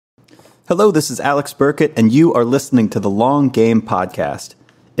Hello, this is Alex Birkett, and you are listening to the Long Game Podcast.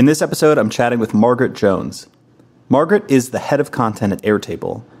 In this episode, I'm chatting with Margaret Jones. Margaret is the head of content at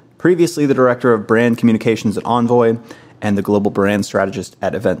Airtable, previously the director of brand communications at Envoy, and the global brand strategist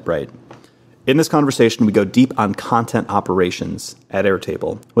at Eventbrite. In this conversation, we go deep on content operations at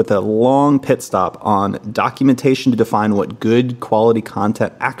Airtable, with a long pit stop on documentation to define what good quality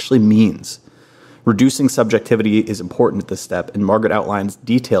content actually means. Reducing subjectivity is important at this step, and Margaret outlines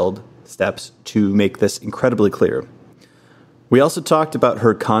detailed steps to make this incredibly clear. We also talked about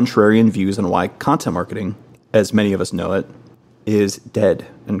her contrarian views on why content marketing, as many of us know it, is dead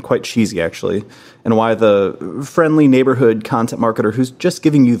and quite cheesy, actually, and why the friendly neighborhood content marketer who's just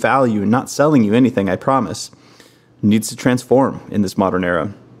giving you value and not selling you anything, I promise, needs to transform in this modern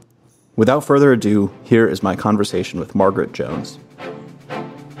era. Without further ado, here is my conversation with Margaret Jones.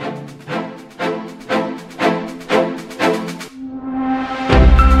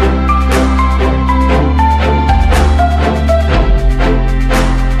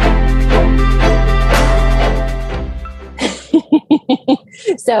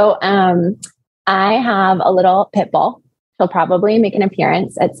 So I have a little pit bull. She'll probably make an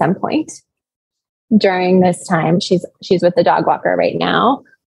appearance at some point during this time. She's with the dog walker right now.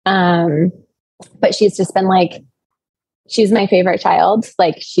 But she's just been she's my favorite child.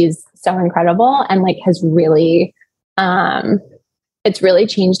 She's so incredible and has really, it's really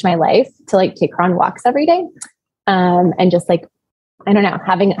changed my life to take her on walks every day. And just I don't know,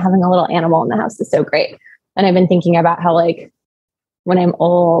 having a little animal in the house is so great. And I've been thinking about how when I'm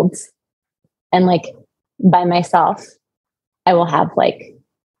old and by myself, I will have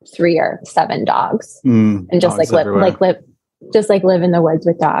 3 or 7 dogs and just live in the woods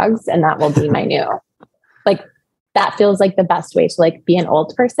with dogs. And that will be my new, that feels the best way to be an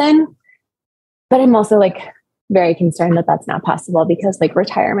old person. But I'm also very concerned that that's not possible because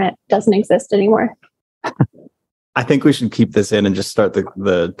retirement doesn't exist anymore. I think we should keep this in and just start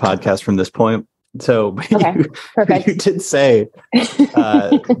the podcast from this point. So okay, perfect. You did say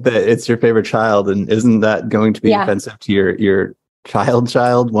that it's your favorite child, and isn't that going to be offensive to your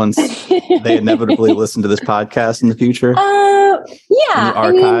child once they inevitably listen to this podcast in the future? Yeah, the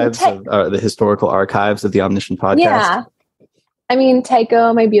archives the historical archives of the Omniscient podcast. Yeah, I mean,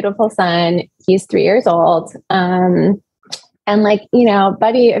 Tycho, my beautiful son, he's 3 years old, and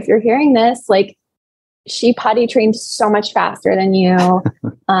buddy, if you're hearing this, she potty trained so much faster than you.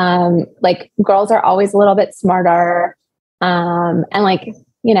 Girls are always a little bit smarter. And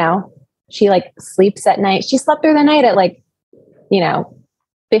she sleeps at night. She slept through the night at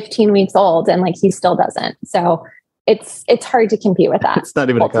 15 weeks old and he still doesn't. So it's hard to compete with that. It's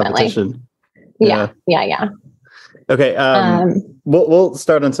not even ultimately a competition. Yeah. Okay. We'll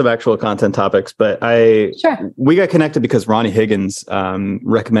start on some actual content topics, but we got connected because Ronnie Higgins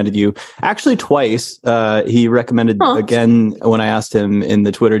recommended you actually twice. He recommended again when I asked him in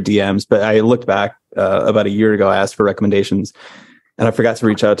the Twitter DMs, but I looked back about a year ago. I asked for recommendations and I forgot to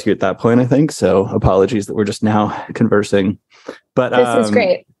reach out to you at that point, I think. So apologies that we're just now conversing. But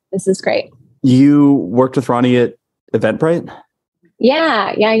This is great. You worked with Ronnie at Eventbrite?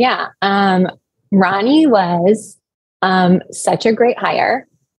 Yeah. Ronnie was such a great hire.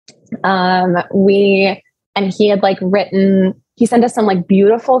 He had he sent us some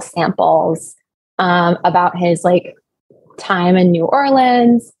beautiful samples about his time in New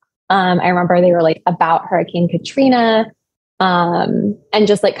Orleans. I remember they were about Hurricane Katrina, and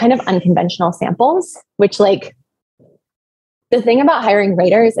just kind of unconventional samples, which the thing about hiring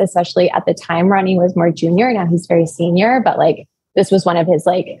writers, especially at the time, Ronnie was more junior. Now he's very senior, but this was one of his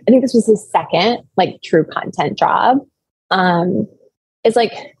I think this was his second true content job. It's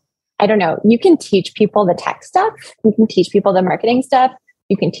I don't know, you can teach people the tech stuff, you can teach people the marketing stuff,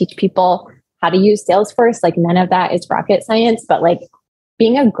 you can teach people how to use Salesforce. None of that is rocket science, but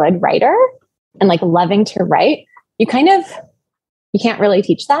being a good writer and loving to write, you can't really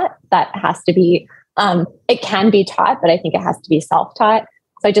teach that. That has to be, it can be taught, but I think it has to be self-taught.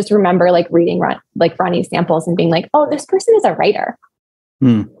 So I just remember reading Ronnie's samples and being oh, this person is a writer.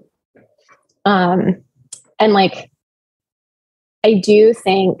 And I do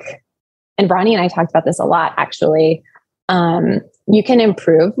think, and Ronnie and I talked about this a lot, actually, you can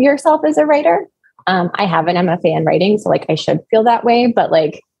improve yourself as a writer. I have an MFA in writing, so I should feel that way, but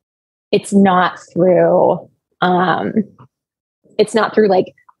it's not through,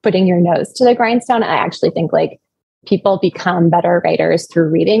 putting your nose to the grindstone. I actually think people become better writers through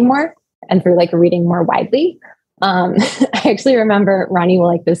reading more and through reading more widely. I actually remember Ronnie will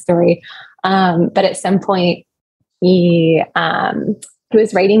like this story. But at some point he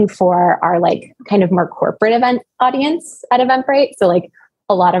was writing for our kind of more corporate event audience at Eventbrite. So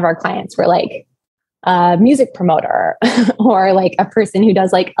a lot of our clients were like a music promoter or like a person who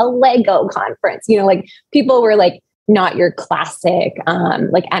does like a Lego conference, you know, like people were like not your classic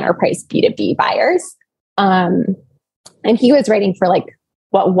like enterprise B2B buyers. And he was writing for like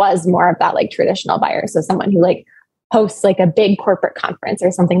what was more of that like traditional buyer. So someone who like hosts like a big corporate conference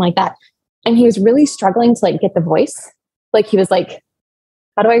or something like that. And he was really struggling to like get the voice. Like he was like,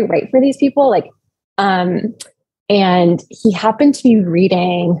 how do I write for these people? Like, and he happened to be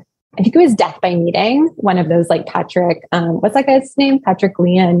reading, I think it was Death by Meeting, one of those like Patrick, what's that guy's name? Patrick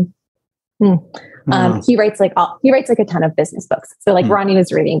Leon. He writes like a ton of business books. So like Ronnie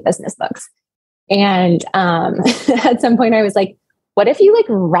was reading business books. And at some point I was like, what if you like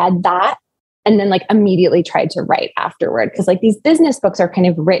read that and then like immediately tried to write afterward? Because like these business books are kind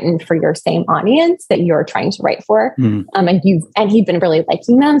of written for your same audience that you're trying to write for. And he'd been really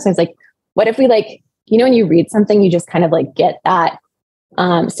liking them. So I was like, what if we like, you know, when you read something, you just kind of like get that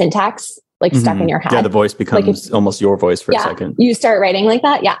syntax like stuck in your head. Yeah, the voice becomes like almost your voice for a second. You start writing like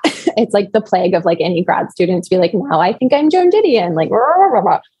that. Yeah. It's like the plague of like any grad students be like, now I think I'm Jone Didion. Like, rah, rah,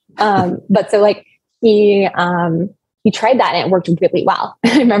 rah, rah. But so like he tried that and it worked really well.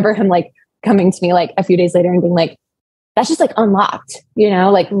 I remember him like coming to me like a few days later and being like, that's just like unlocked, you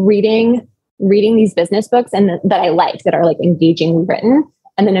know, like reading these business books and that I like that are like engagingly written.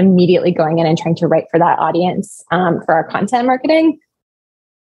 And then immediately going in and trying to write for that audience for our content marketing.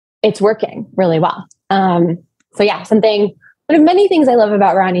 It's working really well. So yeah, one of many things I love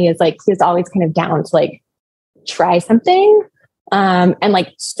about Ronnie is like, he's always kind of down to like try something and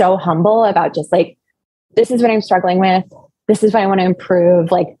like so humble about just like, this is what I'm struggling with. This is what I want to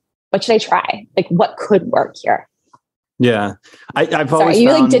improve. Like, what should I try? Like, what could work here? Yeah. I've always you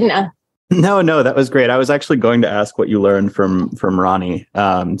found... like didn't... No, that was great. I was actually going to ask what you learned from Ronnie.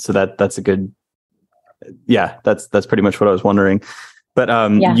 So that's a good, that's pretty much what I was wondering. But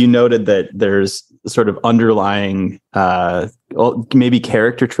you noted that there's sort of underlying maybe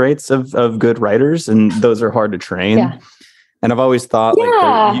character traits of good writers, and those are hard to train. Yeah. And I've always thought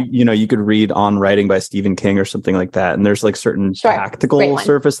like you could read On Writing by Stephen King or something like that, and there's like certain tactical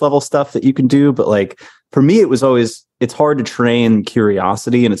surface level stuff that you can do. But like for me, it's hard to train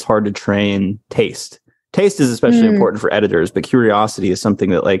curiosity and it's hard to train taste. Taste is especially important for editors, but curiosity is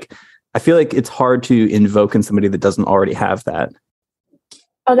something that like I feel like it's hard to invoke in somebody that doesn't already have that.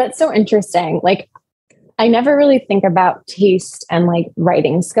 Oh, that's so interesting. Like, I never really think about taste and like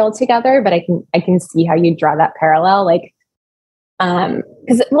writing skill together, but I can see how you draw that parallel. Like,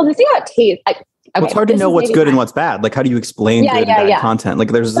 because the thing about taste, it's hard to know what's good and what's bad. Like, how do you explain good and bad content?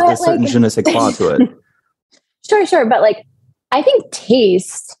 Like, there's a certain je ne sais quoi to it. Sure, but like, I think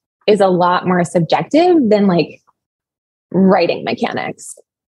taste is a lot more subjective than like writing mechanics.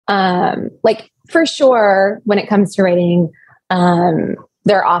 Like for sure, when it comes to writing,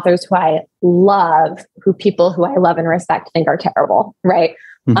 there are authors who I love, people who I love and respect think are terrible, right?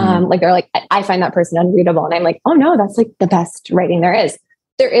 Like they're like, I find that person unreadable. And I'm like, oh no, that's like the best writing there is.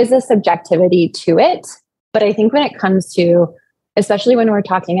 There is a subjectivity to it. But I think when it comes to, especially when we're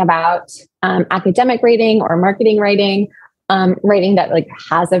talking about academic writing or marketing writing, writing that like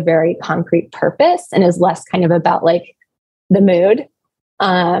has a very concrete purpose and is less kind of about like the mood,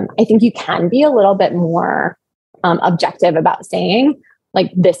 I think you can be a little bit more objective about saying, like,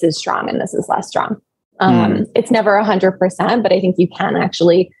 this is strong and this is less strong. It's never 100%, but I think you can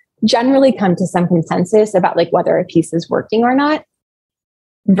actually generally come to some consensus about like whether a piece is working or not,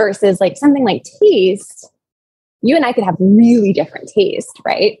 versus like something like taste. You and I could have really different taste,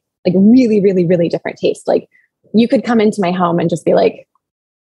 right? Like really, really, really different taste. Like you could come into my home and just be like,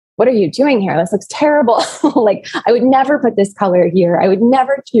 what are you doing here? This looks terrible. Like I would never put this color here. I would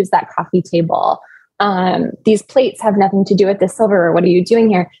never choose that coffee table. These plates have nothing to do with this silverware. What are you doing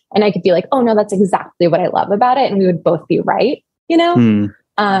here? And I could be like, oh no, that's exactly what I love about it. And we would both be right. You know,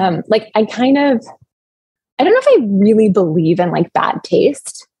 like I don't know if I really believe in like bad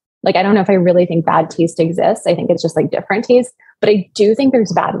taste. Like, I don't know if I really think bad taste exists. I think it's just like different taste, but I do think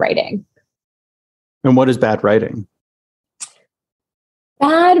there's bad writing. And what is bad writing?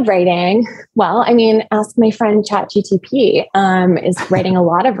 Bad writing. Well, I mean, ask my friend ChatGTP is writing a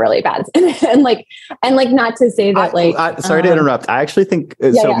lot of really bad and not to say that sorry to interrupt. I actually think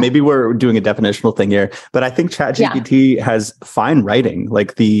maybe we're doing a definitional thing here, but I think ChatGPT has fine writing.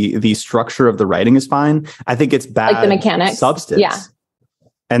 Like the structure of the writing is fine. I think it's bad like the mechanics, substance. Yeah.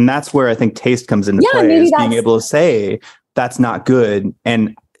 And that's where I think taste comes into play, is being able to say that's not good.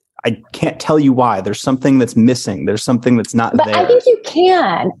 And I can't tell you why. There's something that's missing. There's something that's not there. I think you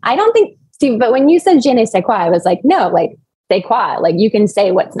can. I don't think, Steve, but when you said je ne sais quoi, I was like, no, like, sais quoi. Like, you can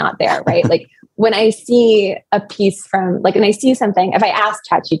say what's not there, right? Like, when I see a piece from like, and I see something, if I ask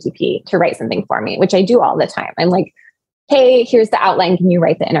ChatGPT to write something for me, which I do all the time, I'm like, hey, here's the outline. Can you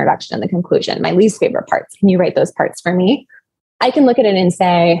write the introduction and the conclusion? My least favorite parts. Can you write those parts for me? I can look at it and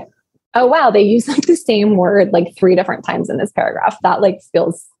say, oh, wow, they use like the same word like 3 different times in this paragraph. That like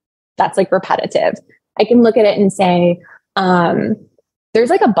feels, that's like repetitive. I can look at it and say,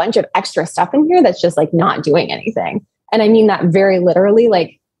 there's like a bunch of extra stuff in here that's just like not doing anything. And I mean that very literally,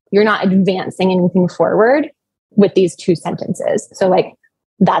 like you're not advancing anything forward with these 2 sentences. So like,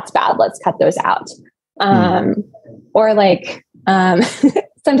 that's bad. Let's cut those out. Or like,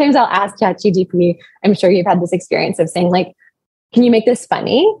 sometimes I'll ask ChatGPT, I'm sure you've had this experience of saying like, can you make this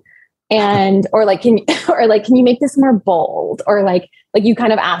funny? And, or like, can you make this more bold? Or like you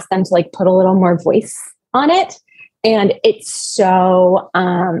kind of ask them to like put a little more voice on it. And it's so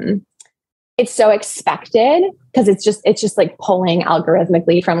expected because it's just like pulling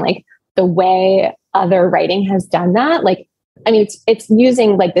algorithmically from like the way other writing has done that. Like, I mean, it's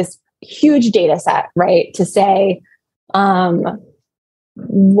using like this huge data set, right? To say,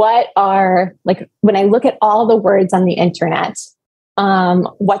 what are like, when I look at all the words on the internet,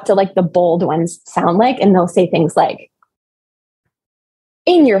 what do like the bold ones sound like? And they'll say things like,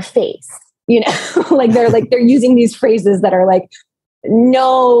 in your face, like they're using these phrases that are like,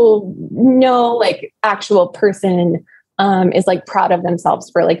 no, like actual person, is like proud of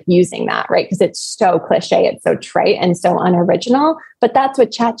themselves for like using that, right? Because it's so cliche, it's so trite and so unoriginal. But that's what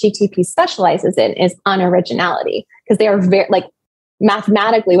ChatGPT specializes in, is unoriginality, because they are very like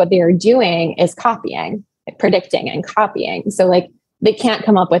mathematically what they are doing is copying, like, predicting and copying. So like they can't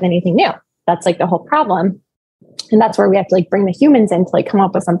come up with anything new. That's like the whole problem. And that's where we have to like bring the humans in to like come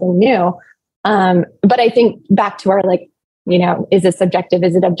up with something new. But I think back to our like, is it subjective?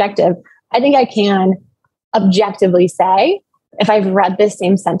 Is it objective? I think I can objectively say, if I've read this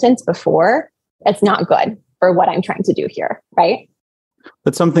same sentence before, it's not good for what I'm trying to do here, right?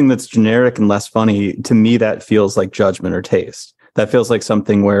 But something that's generic and less funny, to me, that feels like judgment or taste. That feels like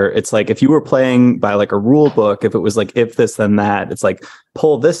something where it's like, if you were playing by like a rule book, if it was like, if this, then that, it's like,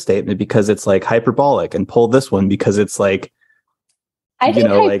 pull this statement because it's like hyperbolic, and pull this one because it's like, I think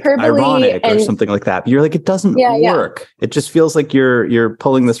like ironic or something like that. But you're like, it doesn't work. Yeah. It just feels like you're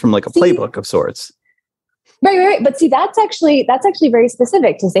pulling this from like a playbook of sorts. Right. But see, that's actually very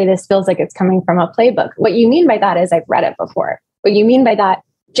specific to say this feels like it's coming from a playbook. What you mean by that is I've read it before. What you mean by that,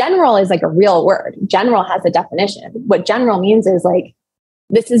 general is like a real word. General has a definition. What general means is like,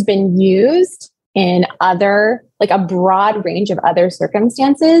 this has been used in other, like a broad range of other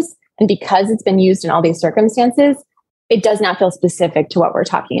circumstances. And because it's been used in all these circumstances, it does not feel specific to what we're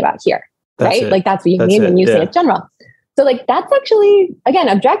talking about here. Right? Like that's what you mean when you say it's general. So like, that's actually, again,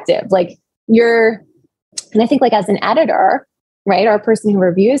 objective. Like and I think like as an editor, right, or a person who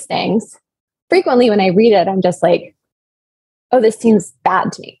reviews things, frequently when I read it, I'm just like, oh, this seems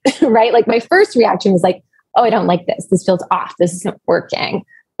bad to me, right? Like my first reaction is like, oh, I don't like this. This feels off. This isn't working.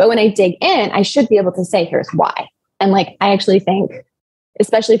 But when I dig in, I should be able to say, here's why. And like, I actually think,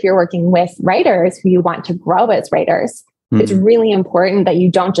 especially if you're working with writers who you want to grow as writers, it's really important that you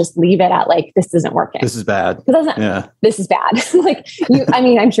don't just leave it at like, this isn't working. This is bad. This is bad. Like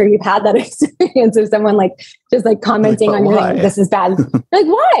I'm sure you've had that experience of someone like just like commenting on your thing, this is bad. Like,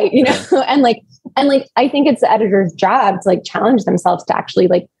 why? And I think it's the editor's job to like challenge themselves to actually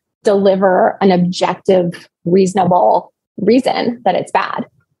like deliver an objective, reasonable reason that it's bad.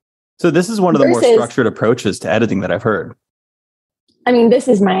 So this is one of the more structured approaches to editing that I've heard. I mean, this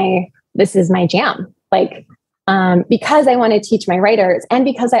is my jam. Like, because I want to teach my writers, and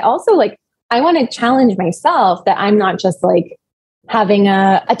because I also like, I want to challenge myself that I'm not just like having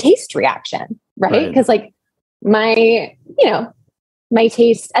a taste reaction, right? Because like my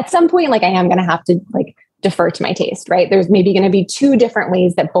taste at some point, like I am going to have to like defer to my taste, right? There's maybe going to be 2 different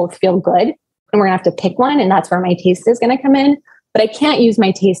ways that both feel good, and we're gonna have to pick one, and that's where my taste is going to come in. But I can't use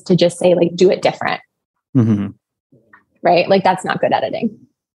my taste to just say like, do it different. Mm-hmm. Right? Like that's not good editing.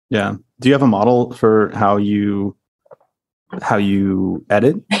 Yeah. Do you have a model for how you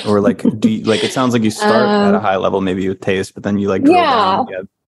edit, or like do you, like it sounds like you start at a high level maybe with taste, but then you like drill down and get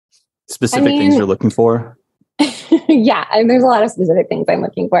specific things you're looking for? Yeah, and there's a lot of specific things I'm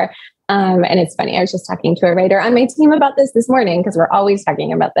looking for. And it's funny, I was just talking to a writer on my team about this morning, because we're always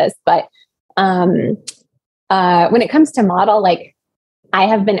talking about this. But when it comes to model, like I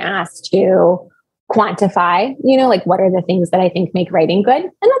have been asked to quantify, like what are the things that I think make writing good?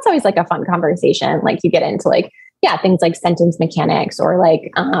 And that's always like a fun conversation. Like you get into like, things like sentence mechanics, or like,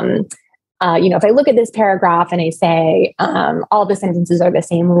 if I look at this paragraph and I say, all the sentences are the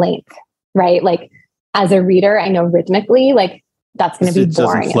same length, right? Like as a reader, I know rhythmically, like that's going to be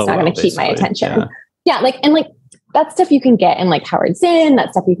boring. It's not going to keep my attention. Yeah. Like that stuff you can get in like Howard Zinn,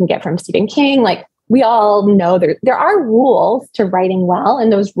 that stuff you can get from Stephen King. Like we all know there are rules to writing well.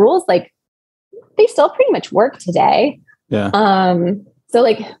 And those rules, like they still pretty much work today. Yeah. So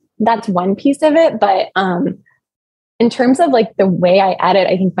like that's one piece of it. But in terms of like the way I edit,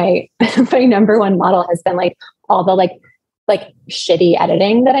 I think my number one model has been like all the like shitty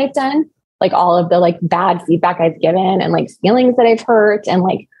editing that I've done, like all of the like bad feedback I've given and like feelings that I've hurt and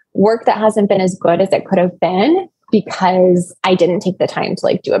like work that hasn't been as good as it could have been because I didn't take the time to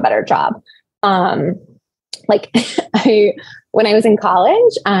like do a better job. Like when I was in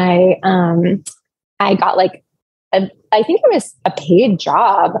college, I got like I think it was a paid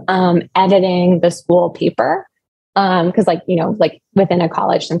job editing the school paper. Cause like, you know, like within a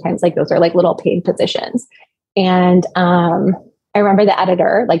college, sometimes like those are like little paid positions. And I remember the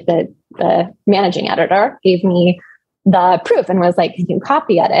editor, like the managing editor gave me the proof and was like, can you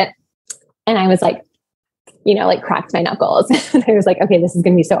copy edit? And I was like, you know, like cracked my knuckles. And I was like, okay, this is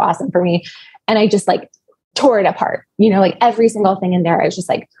going to be so awesome for me. And I just like tore it apart, you know, like every single thing in there. I was just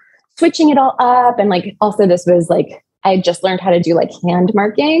like switching it all up. And like, also this was like, I had just learned how to do like hand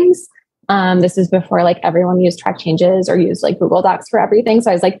markings. This is before like everyone used track changes or used like Google Docs for everything.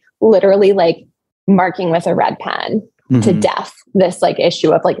 So I was like literally like marking with a red pen to death this like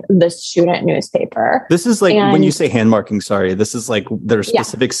issue of like the student newspaper. This is like when you say hand marking, sorry, this is like there's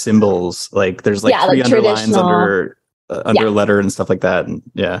specific symbols, like there's like three like underlines under a letter and stuff like that. And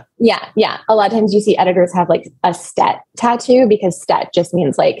yeah. A lot of times you see editors have like a stet tattoo because stet just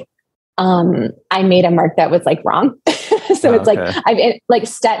means like I made a mark that was like wrong. So it's like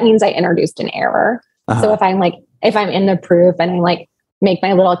stet means I introduced an error. So if I'm in the proof and I like make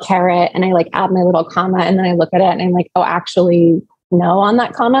my little caret and I like add my little comma and then I look at it and I'm like, oh, actually no on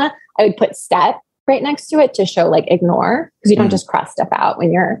that comma, I would put stet right next to it to show like ignore, because you don't just cross stuff out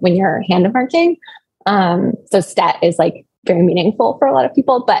when you're hand marking. So stet is like very meaningful for a lot of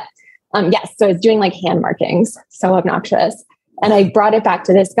people, but yes. So I was doing like hand markings, so obnoxious. And I brought it back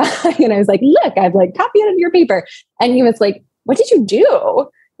to this guy and I was like, look, I've like copied it in your paper. And he was like, what did you do?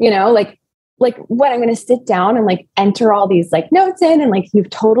 You know, like what, I'm going to sit down and like enter all these like notes in, and like you've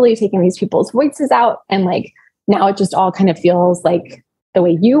totally taken these people's voices out. And like now it just all kind of feels like the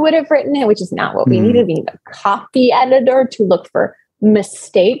way you would have written it, which is not what we needed. We need a copy editor to look for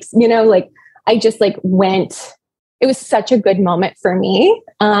mistakes, you know, like I just like went, it was such a good moment for me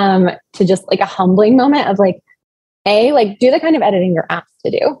to just like a humbling moment of like, A, like do the kind of editing you're asked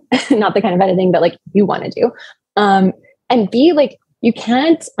to do, not the kind of editing that like you want to do. And B, like you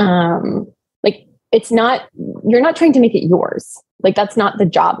can't, like it's not, you're not trying to make it yours. Like that's not the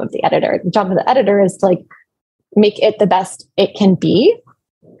job of the editor. The job of the editor is to like make it the best it can be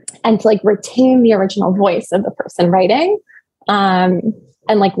and to like retain the original voice of the person writing.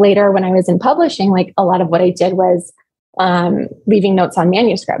 And like later when I was in publishing, like a lot of what I did was leaving notes on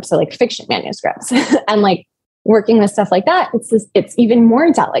manuscripts. So like fiction manuscripts and like working with stuff like that. It's even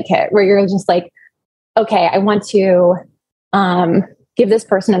more delicate where you're just like, okay, I want to give this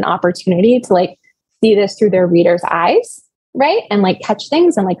person an opportunity to like see this through their reader's eyes, right? And like catch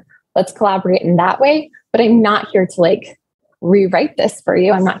things and like, let's collaborate in that way. But I'm not here to like rewrite this for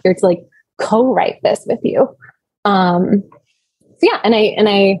you. I'm not here to like co-write this with you. So yeah. And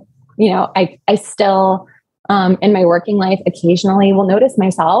I, you know, I still, in my working life, occasionally will notice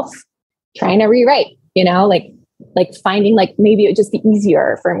myself trying to rewrite, you know, like finding like, maybe it would just be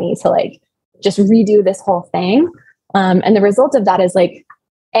easier for me to like, just redo this whole thing. And the result of that is like,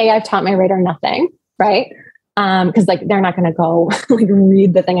 I've taught my writer nothing, right? Cause like, they're not going to go like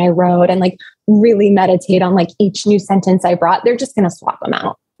read the thing I wrote and like really meditate on like each new sentence I brought. They're just going to swap them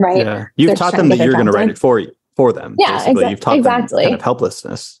out. Right. Yeah. You've taught them that you're going to write it for them. Yeah. You've taught them kind of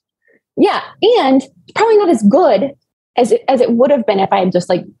helplessness. Yeah. And probably not as good as it would have been if I had just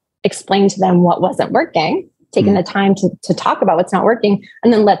like explained to them what wasn't working, taken the time to talk about what's not working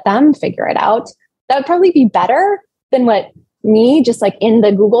and then let them figure it out. That would probably be better than what me just like in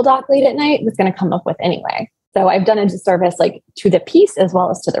the Google Doc late at night was going to come up with anyway. So I've done a disservice like to the piece as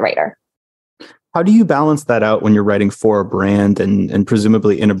well as to the writer. How do you balance that out when you're writing for a brand and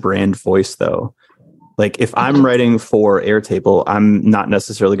presumably in a brand voice though? Like if I'm writing for Airtable, I'm not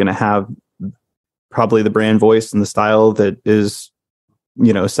necessarily going to have probably the brand voice and the style that is,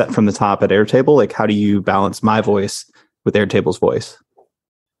 you know, set from the top at Airtable. Like how do you balance my voice with Airtable's voice?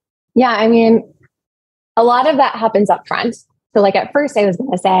 Yeah, I mean, a lot of that happens up front. So like at first I was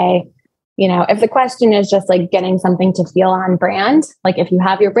going to say, you know, if the question is just like getting something to feel on brand, like if you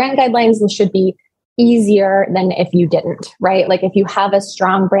have your brand guidelines, this should be easier than if you didn't, right? Like if you have a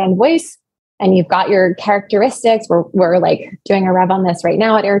strong brand voice, and you've got your characteristics. We're like doing a rev on this right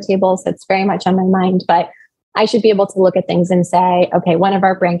now at Airtable, so it's very much on my mind, but I should be able to look at things and say, okay, one of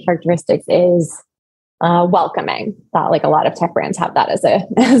our brand characteristics is welcoming. Like a lot of tech brands have that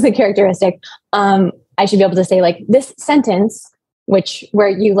as a characteristic. I should be able to say like this sentence, where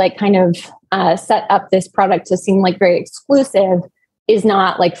you like kind of set up this product to seem like very exclusive, is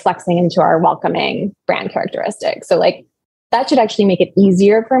not like flexing into our welcoming brand characteristic. So like that should actually make it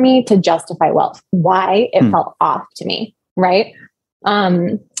easier for me to justify why it felt off to me. Right.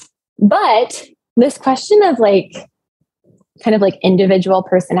 But this question of like kind of like individual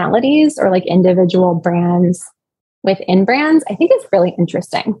personalities or like individual brands within brands, I think is really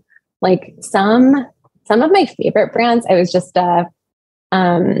interesting. Like some of my favorite brands, I was just, do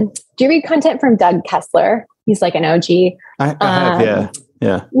you read content from Doug Kessler? He's like an OG. I have, yeah.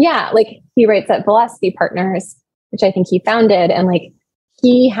 Yeah. Yeah. Like he writes at Velocity Partners, which I think he founded. And like,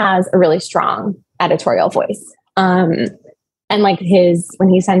 he has a really strong editorial voice. And like when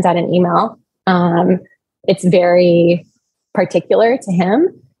he sends out an email, it's very particular to him.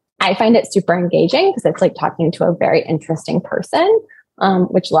 I find it super engaging because it's like talking to a very interesting person,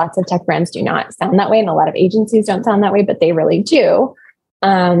 which lots of tech brands do not sound that way. And a lot of agencies don't sound that way, but they really do.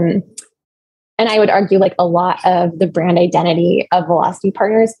 And I would argue like a lot of the brand identity of Velocity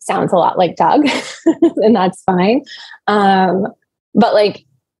Partners sounds a lot like Doug, and that's fine. But like,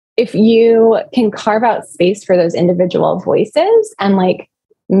 if you can carve out space for those individual voices and like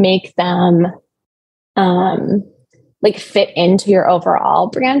make them like fit into your overall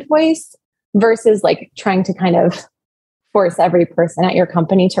brand voice versus like trying to kind of force every person at your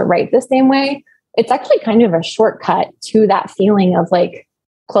company to write the same way, it's actually kind of a shortcut to that feeling of like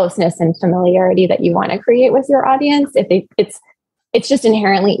closeness and familiarity that you want to create with your audience. It's just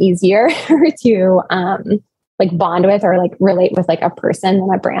inherently easier to like bond with or like relate with like a person than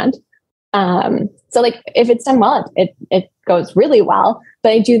a brand. So like if it's done well, it goes really well,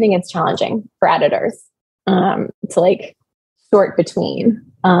 but I do think it's challenging for editors to like sort between,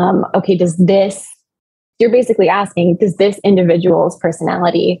 okay, you're basically asking, does this individual's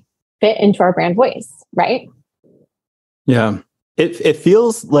personality fit into our brand voice? Right. Yeah. It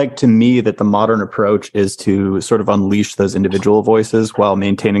feels like to me that the modern approach is to sort of unleash those individual voices while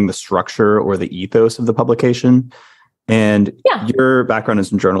maintaining the structure or the ethos of the publication. And your background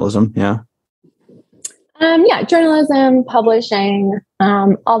is in journalism. Yeah. Journalism, publishing,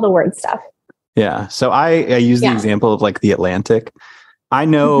 all the word stuff. Yeah. So I use the example of like The Atlantic. I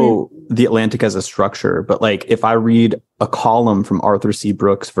know The Atlantic as a structure, but like if I read a column from Arthur C.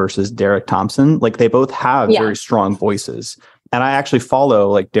 Brooks versus Derek Thompson, like they both have very strong voices. And I actually follow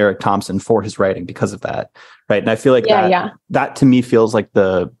like Derek Thompson for his writing because of that. Right. And I feel like that to me feels like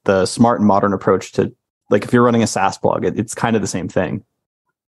the smart and modern approach to like, if you're running a SaaS blog, it's kind of the same thing.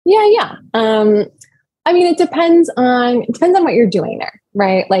 Yeah. I mean, it depends on what you're doing there,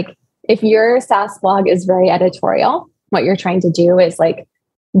 right? Like if your SaaS blog is very editorial, what you're trying to do is like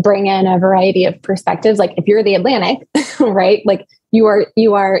bring in a variety of perspectives. Like if you're The Atlantic, right? Like you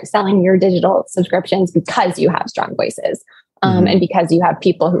are selling your digital subscriptions because you have strong voices. And because you have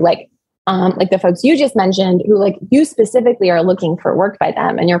people who like the folks you just mentioned, who like you specifically are looking for work by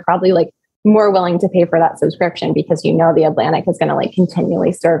them. And you're probably like more willing to pay for that subscription because you know The Atlantic is going to like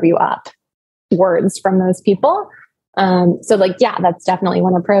continually serve you up words from those people. So like, that's definitely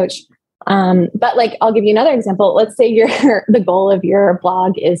one approach. But like, I'll give you another example. Let's say the goal of your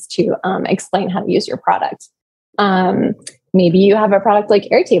blog is to explain how to use your product. Maybe you have a product like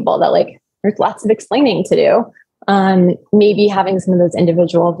Airtable that like there's lots of explaining to do. Maybe having some of those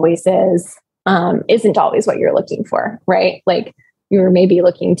individual voices isn't always what you're looking for, right? Like you're maybe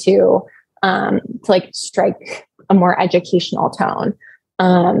looking to like strike a more educational tone.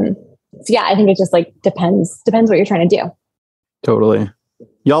 So I think it just like depends what you're trying to do. Totally.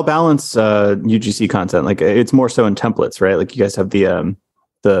 Y'all balance UGC content. Like it's more so in templates, right? Like you guys have the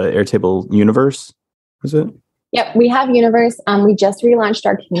Airtable Universe, is it? Yep, we have Universe. We just relaunched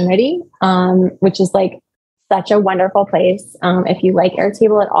our community, which is like such a wonderful place. If you like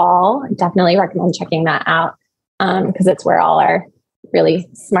Airtable at all, I definitely recommend checking that out because it's where all our really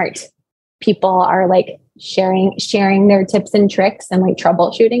smart people are like sharing their tips and tricks and like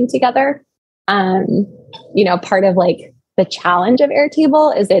troubleshooting together. Part of like the challenge of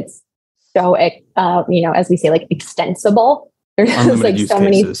Airtable is it's so, as we say, like extensible. There's like so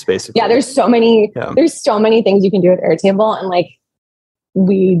many, basically. There's so many things you can do with Airtable. And like,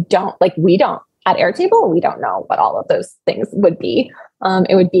 we don't at Airtable, we don't know what all of those things would be.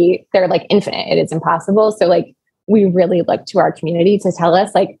 They're like infinite. It is impossible. So like, we really look to our community to tell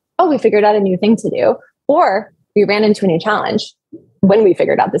us like, oh, we figured out a new thing to do, or we ran into a new challenge when we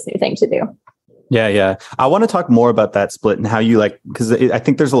figured out this new thing to do. Yeah, yeah. I want to talk more about that split and how you because I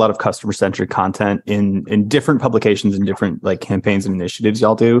think there's a lot of customer centric content in different publications and different like campaigns and initiatives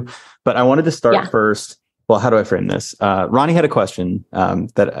y'all do. But I wanted to start first. Well, how do I frame this? Ronnie had a question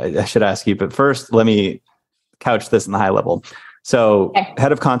that I should ask you, but first let me couch this in the high level. So,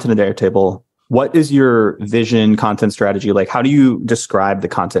 head of content at Airtable, what is your vision, content strategy? Like, how do you describe the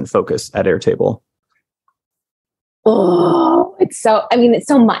content focus at Airtable? Oh, it's so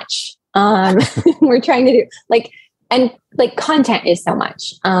much. We're trying to do content is so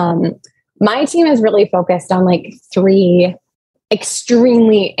much. My team is really focused on like three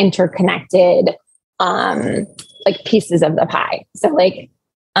extremely interconnected, pieces of the pie. So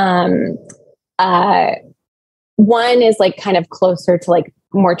one is like kind of closer to like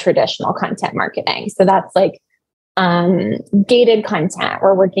more traditional content marketing. So that's like, gated content.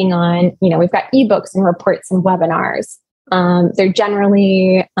 We're working on, we've got ebooks and reports and webinars. They're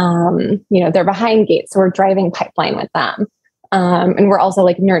generally, they're behind gates. So we're driving pipeline with them. And we're also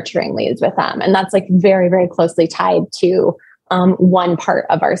like nurturing leads with them. And that's like very, very closely tied to one part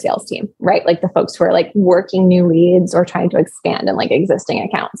of our sales team, right? Like the folks who are like working new leads or trying to expand in like existing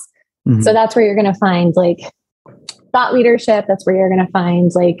accounts. Mm-hmm. So that's where you're going to find like thought leadership. That's where you're going to find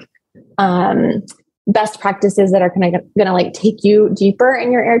like best practices that are going to like take you deeper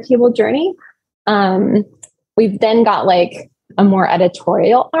in your Airtable journey. We've then got like a more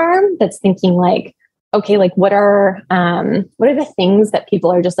editorial arm that's thinking like, okay, like what are the things that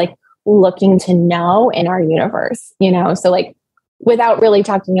people are just like looking to know in our universe, So like without really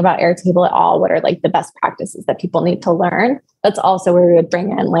talking about Airtable at all, what are like the best practices that people need to learn? That's also where we would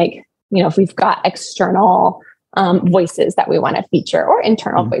bring in like, if we've got external voices that we want to feature or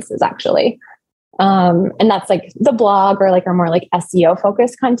internal voices actually. And that's like the blog or like our more like SEO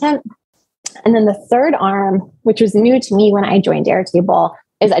focused content. And then the third arm, which was new to me when I joined Airtable,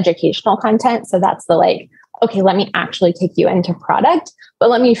 is educational content. So that's the like, okay, let me actually take you into product, but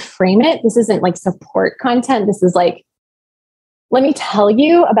let me frame it. This isn't like support content. This is like, let me tell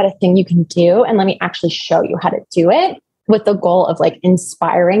you about a thing you can do and let me actually show you how to do it with the goal of like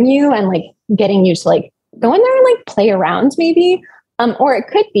inspiring you and like getting you to like go in there and like play around maybe. Or it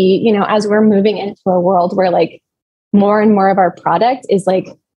could be, as we're moving into a world where like more and more of our product is like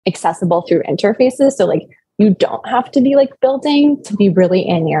accessible through interfaces. So like you don't have to be like building to be really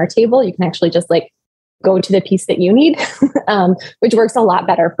in Airtable. You can actually just like go to the piece that you need, which works a lot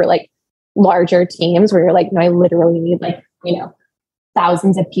better for like larger teams where you're like, no, I literally need like,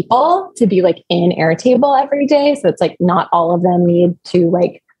 thousands of people to be like in Airtable every day. So it's like not all of them need to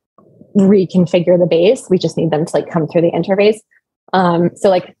like reconfigure the base. We just need them to like come through the interface. So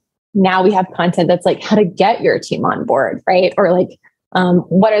like now we have content that's like how to get your team on board, right? Or like,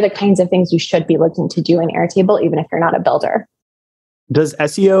 what are the kinds of things you should be looking to do in Airtable, even if you're not a builder? Does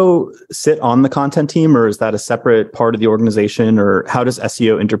SEO sit on the content team or is that a separate part of the organization or how does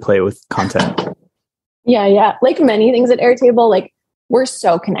SEO interplay with content? Yeah. Like many things at Airtable, like we're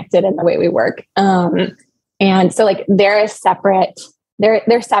so connected in the way we work. And so like they're separate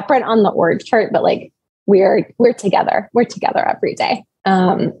on the org chart, but like we're together. We're together every day.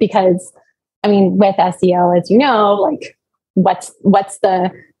 Because I mean, with SEO, as you know, like what's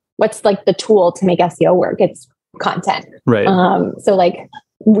like the tool to make SEO work? It's content. Right. So like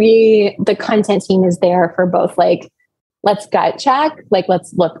the content team is there for both like, let's gut check, like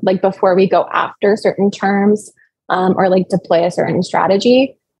let's look like before we go after certain terms, or like deploy a certain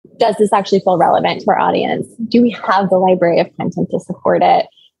strategy. Does this actually feel relevant to our audience? Do we have the library of content to support it?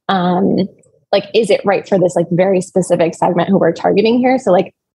 Like, is it right for this like very specific segment who we're targeting here? So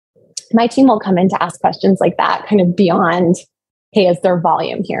like my team will come in to ask questions like that kind of beyond, hey, is there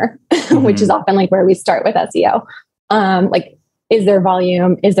volume here? Which is often like where we start with SEO. Like, is there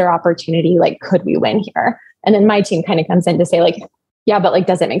volume? Is there opportunity? Like, could we win here? And then my team kind of comes in to say like, yeah, but like,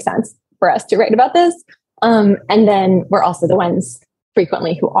 does it make sense for us to write about this? And then we're also the ones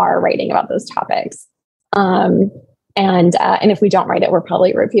frequently who are writing about those topics. And if we don't write it, we're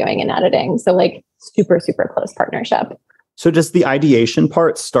probably reviewing and editing. So like super, super close partnership. So does the ideation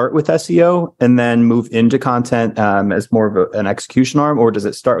part start with SEO and then move into content as more of an execution arm, or does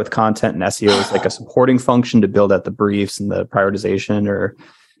it start with content and SEO as like a supporting function to build out the briefs and the prioritization? Or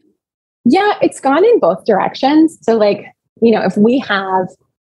yeah, it's gone in both directions. So like, if we have,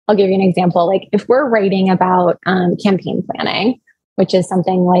 I'll give you an example. Like if we're writing about campaign planning, which is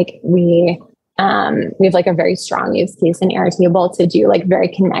something like we have like a very strong use case in Airtable to do like very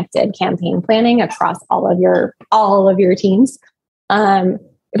connected campaign planning across all of your teams. If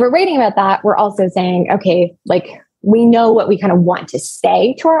we're writing about that, we're also saying, okay, like we know what we kind of want to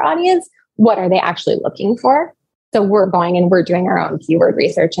say to our audience. What are they actually looking for? So we're going and we're doing our own keyword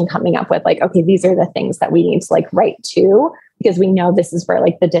research and coming up with like, okay, these are the things that we need to like write to, because we know this is where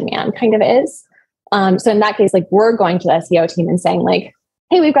like the demand kind of is. So in that case, like we're going to the SEO team and saying like,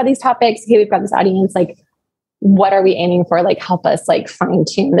 hey, we've got these topics. Hey, we've got this audience. Like, what are we aiming for? Like, help us like fine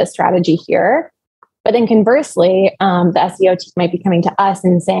tune this strategy here. But then conversely, the SEO team might be coming to us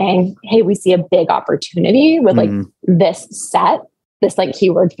and saying, hey, we see a big opportunity with like this set, this like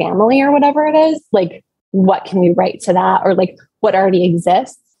keyword family or whatever it is. Like, what can we write to that? Or like what already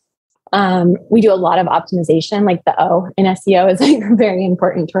exists? We do a lot of optimization, like the O in SEO is like very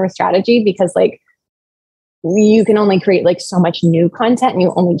important to our strategy, because like you can only create like so much new content, and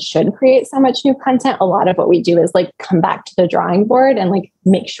you only should create so much new content. A lot of what we do is like come back to the drawing board and like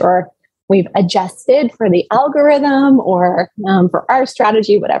make sure we've adjusted for the algorithm or for our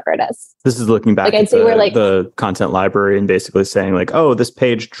strategy, whatever it is. This is looking back at the content library and basically saying like, oh, this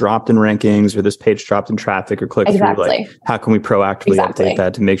page dropped in rankings, or this page dropped in traffic or click through. Like, how can we proactively update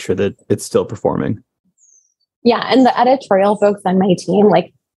that to make sure that it's still performing? Yeah. And the editorial folks on my team,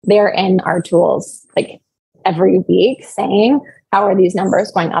 like they're in our tools like every week saying, how are these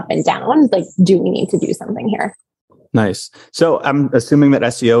numbers going up and down? Like, do we need to do something here? Nice. So I'm assuming that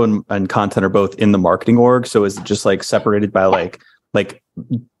SEO and content are both in the marketing org. So is it just like separated by like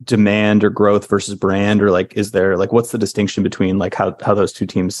demand or growth versus brand, or like, is there like, what's the distinction between like how those two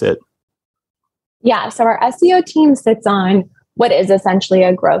teams sit? Yeah. So our SEO team sits on what is essentially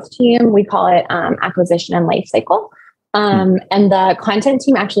a growth team. We call it acquisition and life cycle. And the content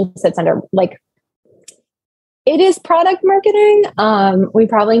team actually sits under like, it is product marketing. We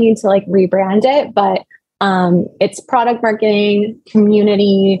probably need to like rebrand it, but it's product marketing,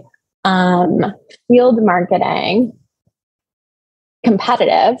 community, field marketing,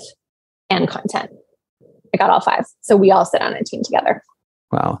 competitive, and content. I got all 5. So we all sit on a team together.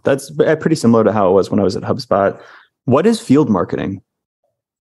 Wow. That's pretty similar to how it was when I was at HubSpot. What is field marketing?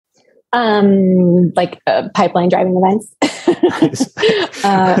 Like pipeline driving events.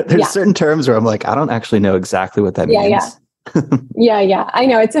 There's certain terms where I'm like, I don't actually know exactly what that means. Yeah. I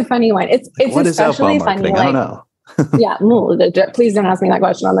know, it's a funny one. It's what especially is funny. Marketing? I don't know. Yeah, please don't ask me that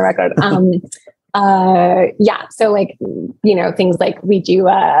question on the record. So like, you know, things like we do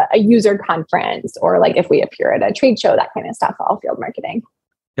a user conference, or like if we appear at a trade show, that kind of stuff, all field marketing.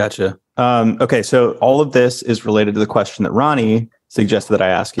 Gotcha. Okay, so all of this is related to the question that Ronnie suggested that I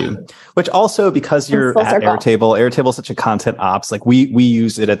ask you, which also, because you're at Airtable is such a content ops, like we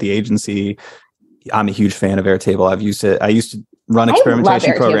use it at the agency. I'm a huge fan of Airtable. I've used it. I used to run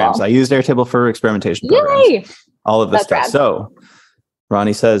experimentation programs. I used Airtable for experimentation programs. All of this stuff. Rad. So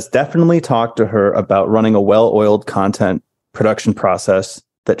Ronnie says, definitely talk to her about running a well-oiled content production process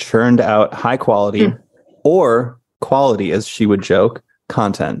that churned out high quality or quality, as she would joke,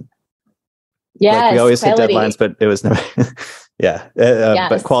 content. Yes, like we always hit quality. Deadlines, but it was never,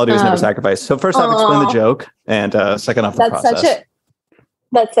 but quality was never sacrificed. So first off, explain the joke, and second off, the process.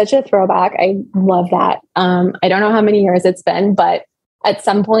 That's such a throwback. I love that. I don't know how many years it's been, but at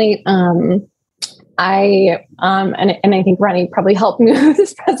some point, I think Ronnie probably helped me with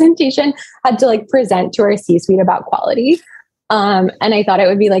this presentation, had to like present to our C-suite about quality. And I thought it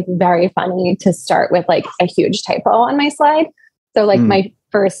would be like very funny to start with like a huge typo on my slide. So like my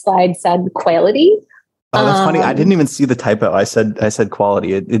first slide said quality. Oh, that's funny. I didn't even see the typo. I said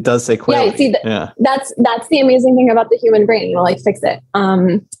quality. It does say quality. That's the amazing thing about the human brain. You'll like fix it.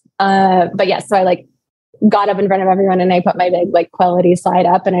 But yeah, so I like got up in front of everyone and I put my big like quality slide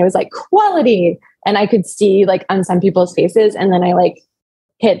up and I was like quality, and I could see like on some people's faces, and then I like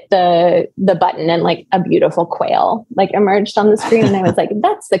hit the button and like a beautiful quail like emerged on the screen, and I was like,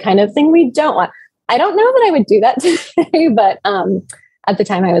 that's the kind of thing we don't want. I don't know that I would do that today, but at the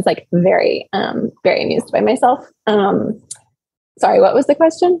time I was like very amused by myself. Sorry, what was the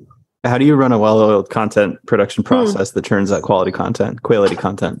question? How do you run a well-oiled content production process that turns out quality content, quality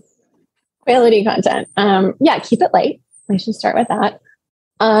content? Quality content. Keep it light. I should start with that.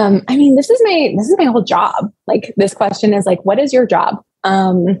 I mean, this is my whole job. Like, this question is like, what is your job?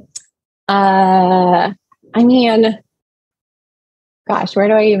 I mean, gosh, where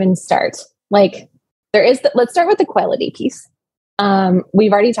do I even start? Like, let's start with the quality piece.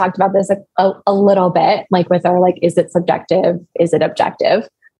 We've already talked about this a little bit, like with our, like, is it subjective? Is it objective?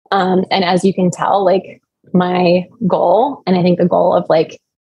 And as you can tell, like, my goal, and I think the goal of like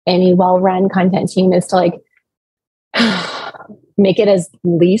any well-run content team, is to like make it as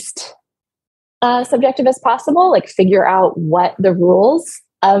least subjective as possible, like figure out what the rules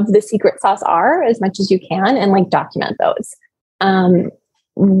of the secret sauce are as much as you can, and like document those.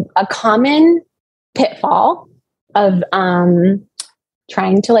 A common pitfall of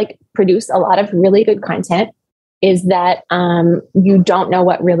trying to like produce a lot of really good content is that you don't know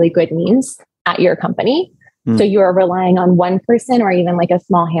what really good means at your company. So you are relying on one person or even like a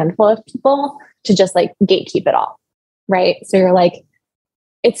small handful of people to just like gatekeep it all. Right. So you're like,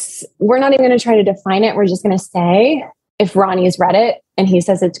 we're not even going to try to define it. We're just going to say, if Ronnie's read it and he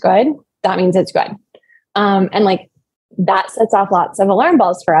says it's good, that means it's good. And like that sets off lots of alarm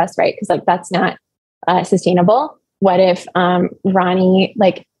bells for us, right? Because like that's not sustainable. What if Ronnie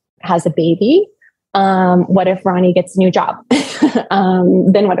like has a baby? What if Ronnie gets a new job?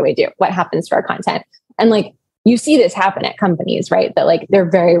 Then what do we do? What happens to our content? And like you see this happen at companies, right? That like they're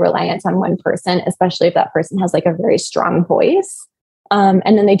very reliant on one person, especially if that person has like a very strong voice. And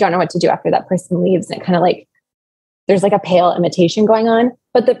then they don't know what to do after that person leaves. And it kind of like, there's like a pale imitation going on.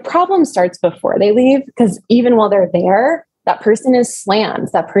 But the problem starts before they leave, because even while they're there, that person is slammed.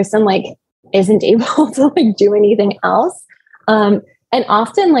 That person like isn't able to like do anything else. And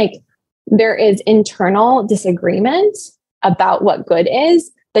often like there is internal disagreement about what good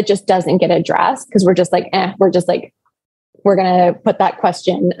is that just doesn't get addressed because we're just like, we're going to put that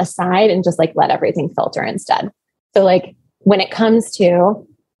question aside and just like let everything filter instead. So like when it comes to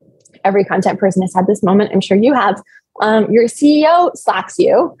every content person has had this moment, I'm sure you have, your CEO slacks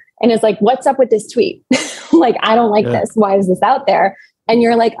you and is like, what's up with this tweet? Like, I don't like this. Why is this out there? And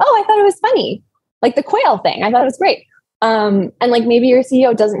you're like, oh, I thought it was funny. Like the quail thing. I thought it was great. And like maybe your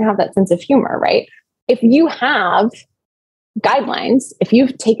CEO doesn't have that sense of humor, right? If you have guidelines, if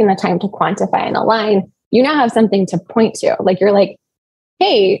you've taken the time to quantify and align, you now have something to point to. Like you're like,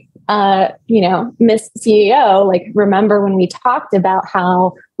 hey, Miss CEO, like remember when we talked about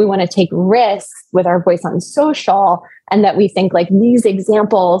how we want to take risks with our voice on social and that we think like these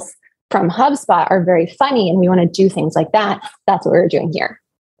examples from HubSpot are very funny and we want to do things like that. That's what we're doing here.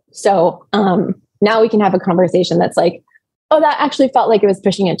 So now we can have a conversation that's like, oh, that actually felt like it was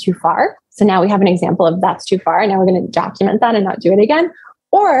pushing it too far. So now we have an example of that's too far. And now we're going to document that and not do it again.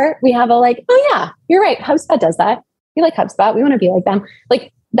 Or we have a like, oh yeah, you're right. HubSpot does that. We like HubSpot. We want to be like them.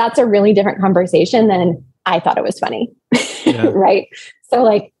 Like that's a really different conversation than I thought it was funny. Right. So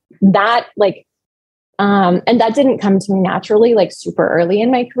like that, like, and that didn't come to me naturally, like super early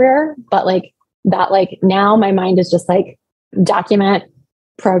in my career, but like that, like now my mind is just like document,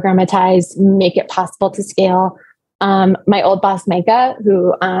 programmatize, make it possible to scale. My old boss, Micah,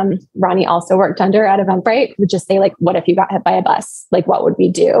 who Ronnie also worked under at Eventbrite, would just say like, what if you got hit by a bus? Like, what would we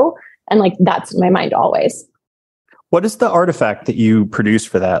do? And like, that's in my mind always. What is the artifact that you produce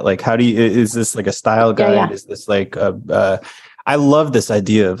for that? Like, is this like a style guide? Yeah. Is this like, I love this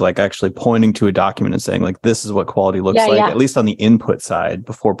idea of like actually pointing to a document and saying like, this is what quality looks like, at least on the input side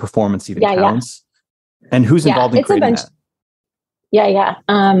before performance even counts. And who's involved in creating that?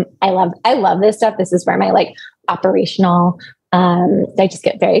 I love this stuff. This is where my like operational, I just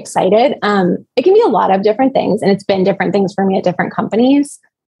get very excited. It can be a lot of different things and it's been different things for me at different companies.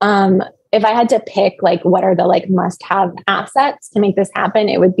 If I had to pick like, what are the like must-have assets to make this happen,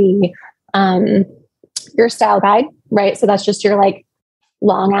 it would be, your style guide, right? So that's just your like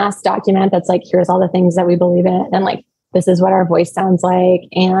long ass document. That's like, here's all the things that we believe in. And like, this is what our voice sounds like.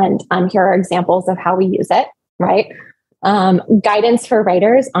 And here are examples of how we use it. Right. Guidance for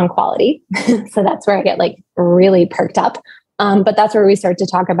writers on quality. So that's where I get like really perked up. But that's where we start to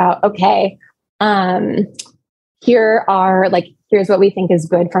talk about, okay, here's what we think is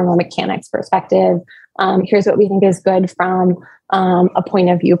good from a mechanics perspective. Here's what we think is good from a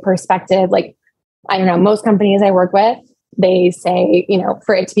point of view perspective. Like, I don't know, most companies I work with, they say,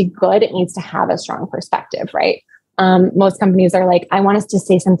 for it to be good, it needs to have a strong perspective, right? Most companies are like, I want us to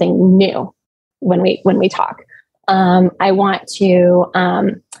say something new when we talk. I want to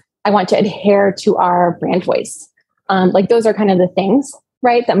adhere to our brand voice. Like those are kind of the things,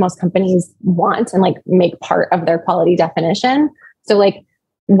 right, that most companies want and like make part of their quality definition. So like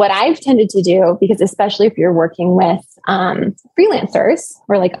what I've tended to do, because especially if you're working with freelancers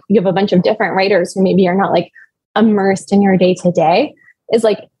or like you have a bunch of different writers who maybe are not like immersed in your day to day, is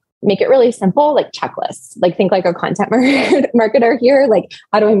like make it really simple, like checklists. Like think like a content marketer here. Like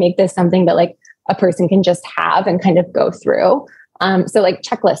how do I make this something that like a person can just have and kind of go through? So like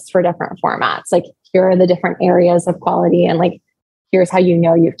checklists for different formats. Like here are the different areas of quality and like here's how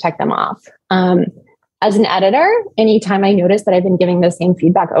you've checked them off. As an editor, anytime I notice that I've been giving the same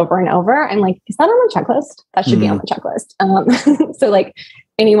feedback over and over, I'm like, is that on the checklist? That should be on the checklist. So like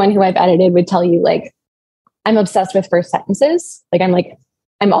anyone who I've edited would tell you, like, I'm obsessed with first sentences. Like,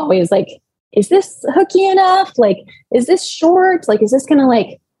 I'm always like, is this hooky enough? Like, is this short? Like, is this going to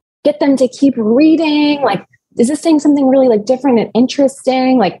like get them to keep reading? Like, is this saying something really like different and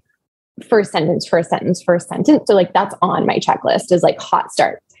interesting? Like first sentence. So like, that's on my checklist is like hot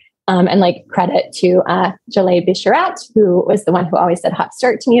start. And like credit to Jaleh Bisharat, who was the one who always said hot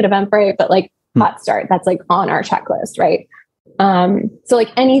start to me at Eventbrite, but like hot start, that's like on our checklist, right? So like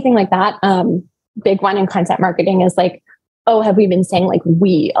anything like that, big one in content marketing is like, oh, have we been saying like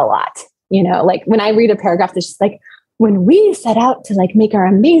we a lot? You know, like when I read a paragraph that's just like, when we set out to like make our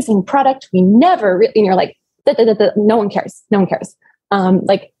amazing product, we never really, and you're like, no one cares. No one cares.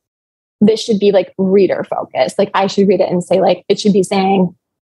 Like this should be like reader focused. Like I should read it and say like, it should be saying,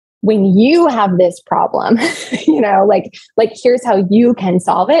 when you have this problem, you know, like here's how you can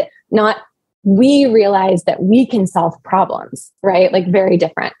solve it. Not we realize that we can solve problems, right? Like very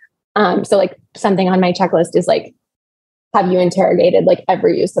different. So like something on my checklist is like, have you interrogated like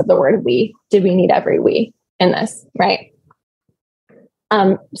every use of the word we? Did we need every we in this, right?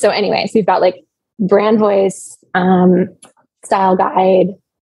 So anyways, we've got like brand voice, style guide,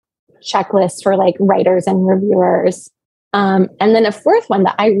 checklist for like writers and reviewers. And then a fourth one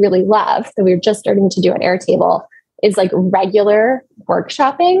that I really love that we're just starting to do at Airtable is like regular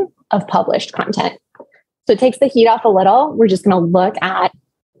workshopping of published content. So it takes the heat off a little. We're just going to look at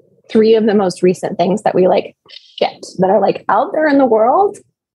 3 of the most recent things that we like get that are like out there in the world.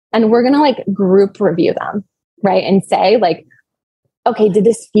 And we're going to like group review them, right? And say like, okay, did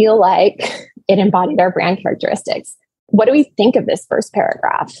this feel like it embodied our brand characteristics? What do we think of this first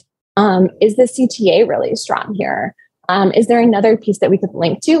paragraph? Is the CTA really strong here? Is there another piece that we could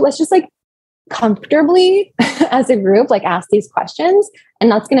link to? Let's just like comfortably as a group, like ask these questions. And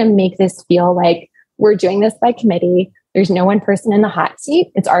that's going to make this feel like we're doing this by committee. There's no one person in the hot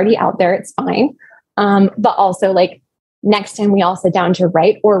seat. It's already out there. It's fine. But also like next time we all sit down to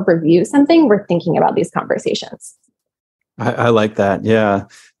write or review something, we're thinking about these conversations. I like that. Yeah.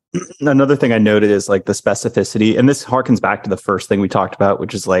 Another thing I noted is like the specificity, and this harkens back to the first thing we talked about,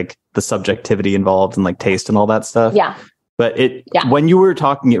 which is like the subjectivity involved and like taste and all that stuff. Yeah. But when you were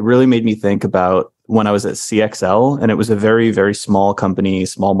talking, it really made me think about when I was at CXL, and it was a very, very small company,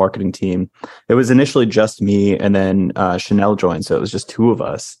 small marketing team. It was initially just me, and then Chanel joined. So it was just 2 of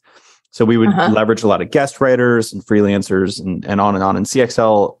us. So we would leverage a lot of guest writers and freelancers and on and on. And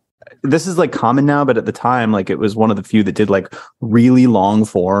CXL, this is like common now, but at the time, like it was one of the few that did like really long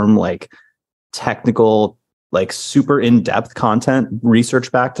form, like technical, like super in-depth content,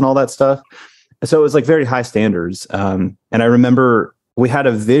 research backed and all that stuff. So it was like very high standards. And I remember we had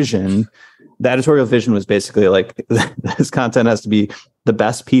a vision. The editorial vision was basically like, this content has to be the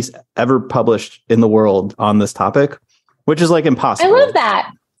best piece ever published in the world on this topic, which is like impossible. I love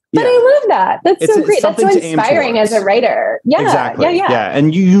that. But I love that. That's so great. That's so inspiring as a writer. Yeah. Exactly. Yeah.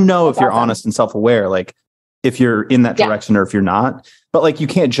 And you know, if you're honest and self-aware, like if you're in that direction or if you're not, but like, you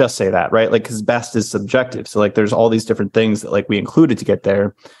can't just say that, right? Like, cause best is subjective. So like, there's all these different things that like we included to get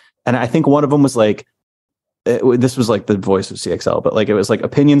there. And I think one of them was like, this was like the voice of CXL, but like, it was like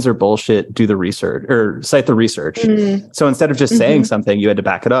opinions are bullshit, do the research or cite the research. So instead of just saying something, you had to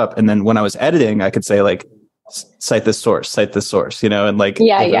back it up. And then when I was editing, I could say like, cite this source, you know, and like,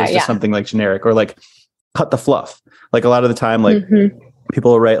 just something like generic or like cut the fluff. Like a lot of the time, like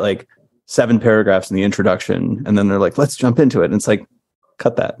people will write like 7 paragraphs in the introduction and then they're like, let's jump into it. And it's like,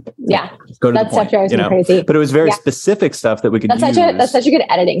 cut that. Yeah. Go to that the point, stuff drives me crazy. But it was very specific stuff that we could use. That's such a good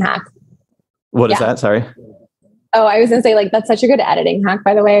editing hack. What is that? Sorry. Oh, I was going to say like, that's such a good editing hack,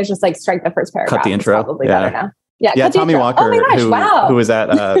 by the way. It's just like strike the first paragraph. Cut the intro. It's probably better now. Yeah, Tommy Walker, oh my gosh, who was at,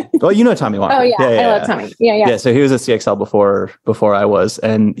 well, you know Tommy Walker. Oh yeah, I love Tommy. Yeah. So he was at CXL before I was,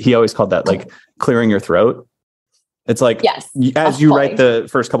 and he always called that like clearing your throat. It's like, as you write the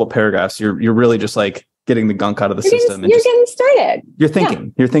first couple paragraphs, you're really just like getting the gunk out of the system. You're getting started.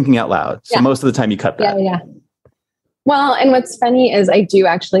 You're thinking out loud. So most of the time you cut that. Yeah. Well, and what's funny is I do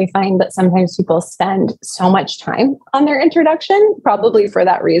actually find that sometimes people spend so much time on their introduction, probably for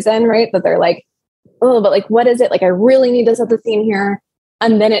that reason, right? That they're like, oh, but like, what is it? Like, I really need to set the scene here.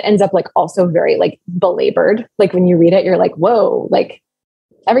 And then it ends up like also very like belabored. Like when you read it, you're like, whoa, like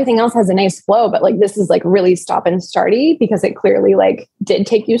everything else has a nice flow, but like, this is like really stop and starty because it clearly like did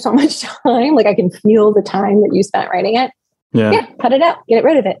take you so much time. Like I can feel the time that you spent writing it. Yeah. Cut it out, get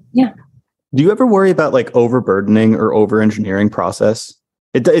rid of it. Yeah. Do you ever worry about like overburdening or over-engineering process?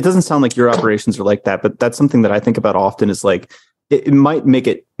 It doesn't sound like your operations are like that, but that's something that I think about often is like, it might make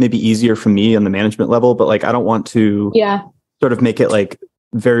it maybe easier for me on the management level, but like, I don't want to sort of make it like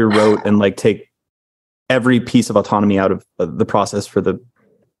very rote and like take every piece of autonomy out of the process for the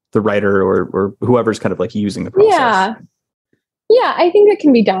writer or whoever's kind of like using the process. Yeah, I think it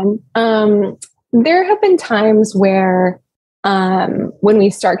can be done. There have been times where when we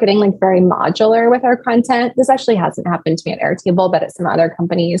start getting like very modular with our content, this actually hasn't happened to me at Airtable, but at some other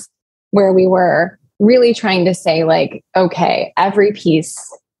companies where we were really trying to say like, okay, every piece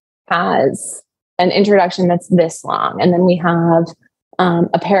has an introduction that's this long, and then we have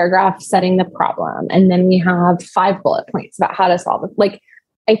a paragraph setting the problem, and then we have 5 bullet points about how to solve it. Like,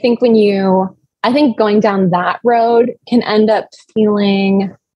 I think going down that road can end up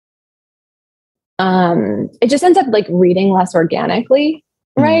feeling, it just ends up like reading less organically,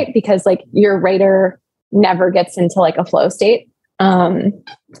 right? Because like your writer never gets into like a flow state.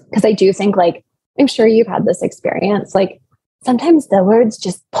 Because I do think, like, I'm sure you've had this experience, like sometimes the words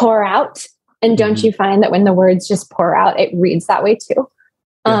just pour out. And don't you find that when the words just pour out, it reads that way too?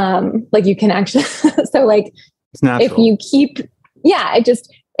 Yeah. Like you can actually, so like, it's natural. If you keep,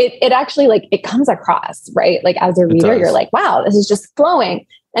 it actually like, it comes across, right? Like as a reader, you're like, wow, this is just flowing.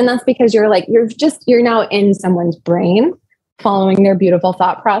 And that's because you're like, you're now in someone's brain following their beautiful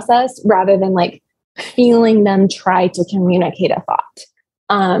thought process rather than like feeling them try to communicate a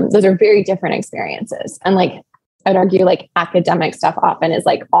thought. Those are very different experiences. And like, I'd argue like academic stuff often is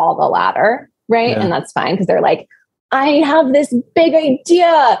like all the latter, right? Yeah. And that's fine because they're like, I have this big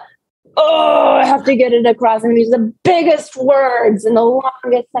idea. Oh, I have to get it across. I'm going to use the biggest words and the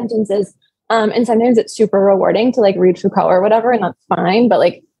longest sentences. And sometimes it's super rewarding to like read Foucault or whatever, and that's fine. But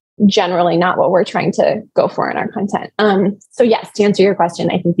like generally not what we're trying to go for in our content. So yes, to answer your question,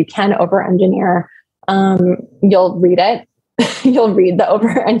 I think you can over-engineer. You'll read it. You'll read the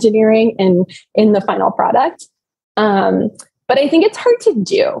over-engineering in the final product. But I think it's hard to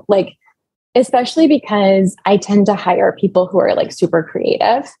do, like, especially because I tend to hire people who are like super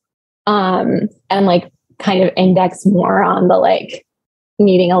creative, and like kind of index more on the like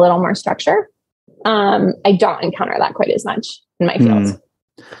needing a little more structure. I don't encounter that quite as much in my field.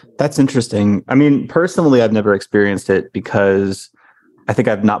 That's interesting. I mean, personally, I've never experienced it because I think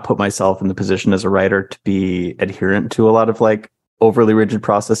I've not put myself in the position as a writer to be adherent to a lot of like overly rigid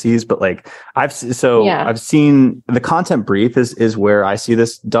processes, but like I've seen the content brief is where I see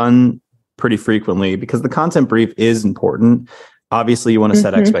this done pretty frequently because the content brief is important. Obviously, you want to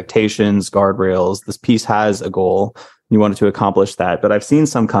set expectations, guardrails. This piece has a goal. You want it to accomplish that. But I've seen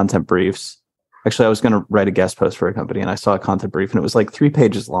some content briefs. Actually, I was going to write a guest post for a company and I saw a content brief and it was like 3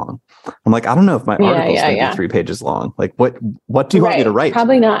 pages long. I'm like, I don't know if my article is going to be 3 pages long. Like, what do you want me to write?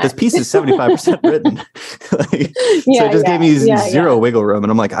 Probably not. This piece is 75% written. So it just gave me zero wiggle room.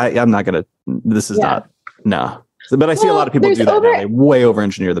 And I'm like, I'm not going to, this is not, no. But I see a lot of people do that now. They way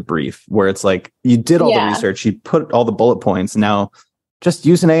over-engineer the brief where it's like, you did all the research, you put all the bullet points, and now just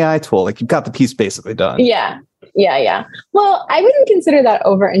use an AI tool. Like you've got the piece basically done. Yeah. Well, I wouldn't consider that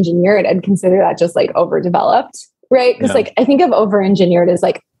over-engineered. I'd consider that just like overdeveloped, right? Because like, I think of over-engineered as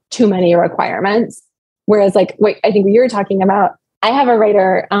like too many requirements. Whereas like, I think what you were talking about, I have a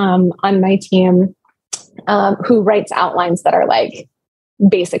writer on my team who writes outlines that are like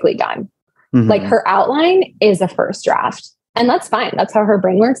basically done. Like her outline is a first draft, and that's fine. That's how her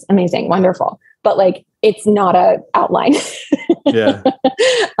brain works. Amazing. Wonderful. But like, it's not a outline.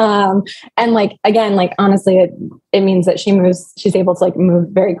 And like, again, like, honestly, it means that she's able to like move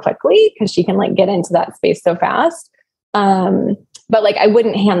very quickly because she can like get into that space so fast. But like, I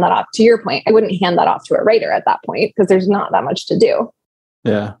wouldn't hand that off, to your point. I wouldn't hand that off to a writer at that point because there's not that much to do.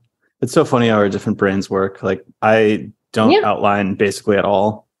 Yeah. It's so funny how our different brains work. Like I don't outline basically at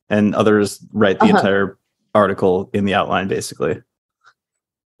all. And others write the entire article in the outline, basically.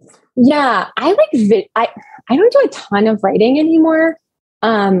 Yeah, I don't do a ton of writing anymore.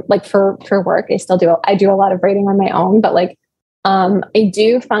 Like for work, I do a lot of writing on my own, but like, I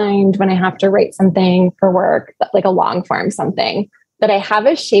do find when I have to write something for work, like a long form something, that I have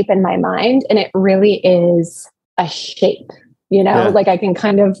a shape in my mind, and it really is a shape. Like I can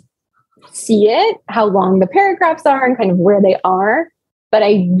kind of see it, how long the paragraphs are, and kind of where they are. But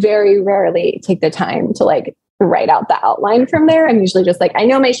I very rarely take the time to like write out the outline from there. I'm usually just like, I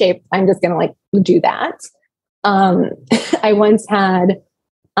know my shape. I'm just going to like do that. I once had,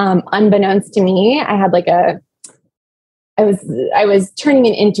 unbeknownst to me, I had like I was turning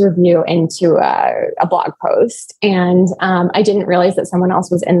an interview into a blog post, and I didn't realize that someone else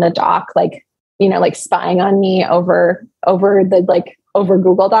was in the doc, like, like spying on me over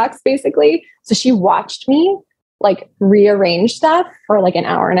Google Docs, basically. So she watched me like rearrange stuff for like an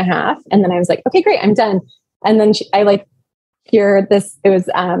hour and a half. And then I was like, okay, great, I'm done. And then I like hear this, it was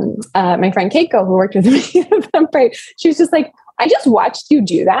my friend Keiko, who worked with me at Eventbrite. She was just like, I just watched you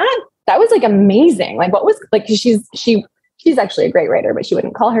do that. That was like amazing. Like what was like, she's actually a great writer, but she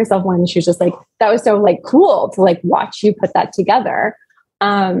wouldn't call herself one. She was just like, that was so like cool to like watch you put that together.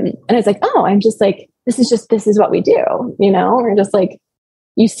 And I was like, oh, I'm just like, this is what we do. We're just like,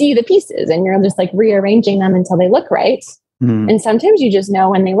 you see the pieces and you're just like rearranging them until they look right. And sometimes you just know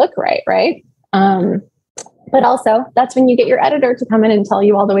when they look right. Right. But also, that's when you get your editor to come in and tell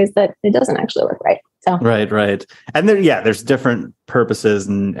you all the ways that it doesn't actually look right. So Right. And there's different purposes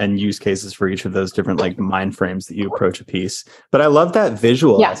and use cases for each of those different like mind frames that you approach a piece. But I love that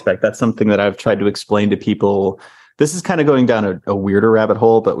visual aspect. That's something that I've tried to explain to people. This is kind of going down a weirder rabbit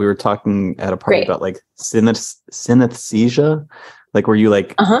hole, but we were talking at a party about like synesthesia, like where you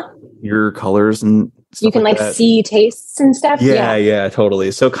like your colors and stuff you can like see tastes and stuff. Yeah,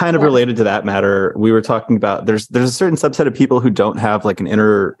 totally. So kind of related to that matter, we were talking about there's a certain subset of people who don't have like an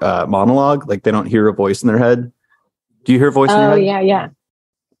inner monologue, like they don't hear a voice in their head. Do you hear a voice in your head? Yeah.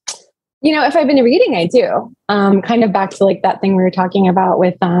 You know, if I've been reading, I do. Kind of back to like that thing we were talking about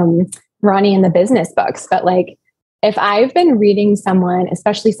with Ronnie and the business books. But like, if I've been reading someone,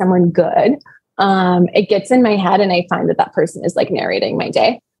 especially someone good, it gets in my head and I find that person is like narrating my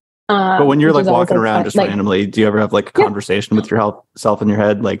day. But when you're like walking around just randomly, do you ever have like a conversation with yourself in your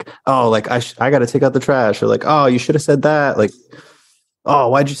head? Like, oh, like I got to take out the trash, or like, oh, you should have said that. Like, oh,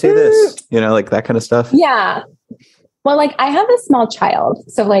 why'd you say this? You know, like that kind of stuff. Yeah. Well, like I have a small child,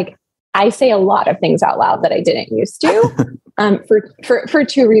 so like I say a lot of things out loud that I didn't used to. For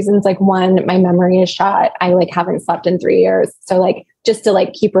two reasons. Like one, my memory is shot. I like haven't slept in 3 years, so like just to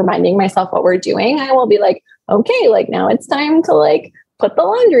like keep reminding myself what we're doing, I will be like, okay, like now it's time to like put the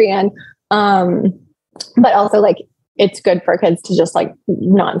laundry in. But also like it's good for kids to just like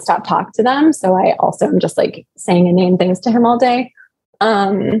nonstop talk to them. So I also am just like saying inane things to him all day.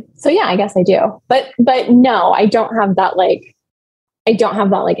 So yeah, I guess I do. But no, I don't have that like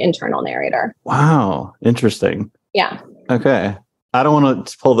internal narrator. Wow. Interesting. Yeah. Okay. I don't want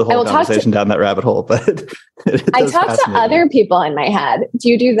to pull the whole conversation down that rabbit hole, but I talk to other people in my head. Do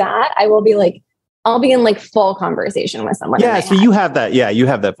you do that? I'll be in like full conversation with someone. Yeah. So you have that. Yeah. You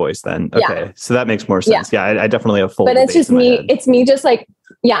have that voice then. Okay. Yeah. So that makes more sense. Yeah. I definitely have full. But it's just me. It's me just like,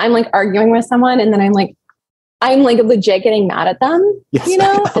 I'm like arguing with someone and then I'm like legit getting mad at them, yes, you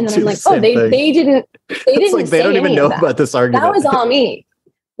know? And then I'm like, oh, they didn't like they don't even know about this argument. That was all me.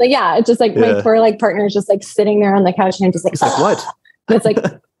 Like, yeah, it's just like my poor like partner is just like sitting there on the couch and I'm just like, it's like what? And it's like,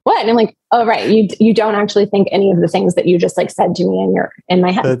 what? And I'm like, oh, right. You don't actually think any of the things that you just like said to me in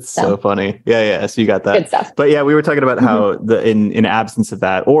my head. That's so funny. Yeah. So you got that. Good stuff. But yeah, we were talking about how in absence of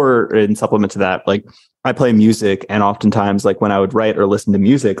that or in supplement to that, like I play music and oftentimes like when I would write or listen to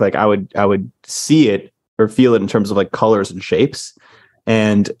music, like I would see it or feel it in terms of like colors and shapes.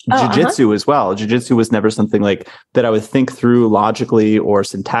 And jiu-jitsu as well. Jiu-jitsu was never something like that I would think through logically or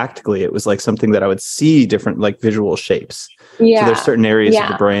syntactically. It was like something that I would see different like visual shapes. Yeah. So there's certain areas of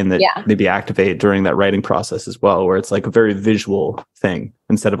the brain that maybe activate during that writing process as well, where it's like a very visual thing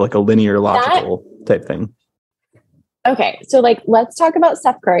instead of like a linear logical type thing. Okay. So like, let's talk about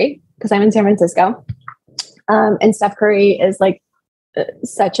Steph Curry because I'm in San Francisco. And Steph Curry is like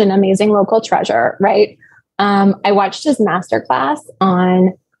such an amazing local treasure, right? I watched his masterclass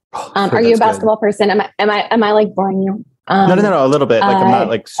on. Are you a basketball person? Am I like boring you? No, a little bit. Like I'm not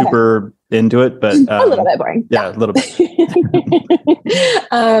like super into it, but a little bit boring. Yeah, a little bit.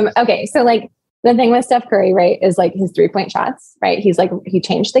 Okay, so like the thing with Steph Curry, right, is like his 3-point shots, right? He's like he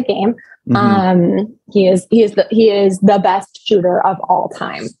changed the game. He is the best shooter of all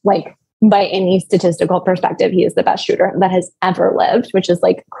time. Like by any statistical perspective, he is the best shooter that has ever lived, which is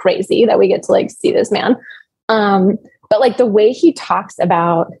like crazy that we get to like see this man. But like the way he talks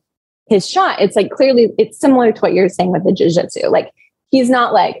about his shot, it's like clearly it's similar to what you're saying with the jiu-jitsu. Like he's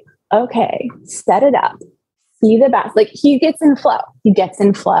not like, okay, set it up, see the best. Like he gets in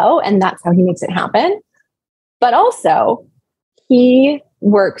flow and that's how he makes it happen. But also he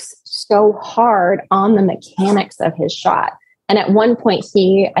works so hard on the mechanics of his shot. And at one point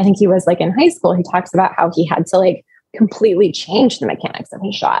I think he was like in high school, he talks about how he had to like completely change the mechanics of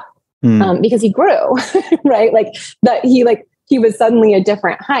his shot. Because he grew, right? Like that he was suddenly a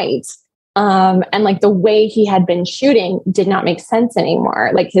different height. And like the way he had been shooting did not make sense anymore.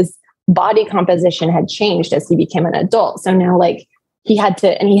 Like his body composition had changed as he became an adult. So now like he had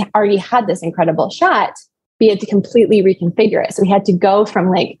to, and he already had this incredible shot, but he had to completely reconfigure it. So he had to go from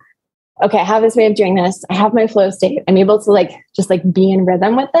like, okay, I have this way of doing this. I have my flow state. I'm able to like, just like be in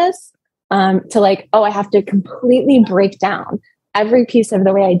rhythm with this, to like, oh, I have to completely break down every piece of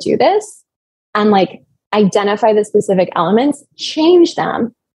the way I do this and like identify the specific elements, change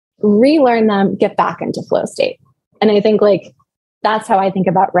them, relearn them, get back into flow state. And I think like, that's how I think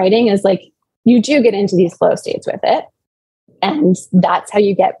about writing is like, you do get into these flow states with it. And that's how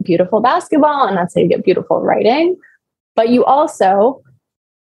you get beautiful basketball. And that's how you get beautiful writing. But you also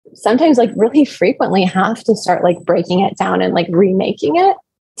sometimes like really frequently have to start like breaking it down and like remaking it.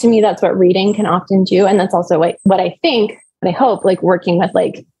 To me, that's what reading can often do. And that's also what I think, but I hope like working with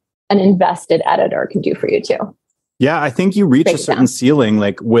like an invested editor can do for you too. Yeah, I think you reach a certain ceiling,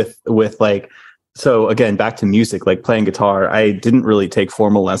 like with like, so again, back to music, like playing guitar, I didn't really take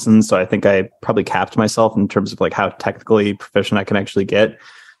formal lessons. So I think I probably capped myself in terms of like how technically proficient I can actually get.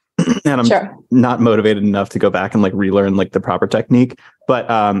 And I'm not motivated enough to go back and like relearn like the proper technique. But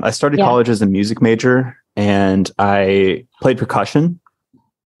I started college as a music major, and I played percussion.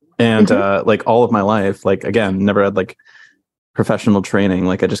 And like all of my life, like again, never had like professional training.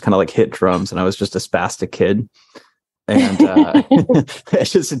 Like I just kind of like hit drums, and I was just a spastic kid. And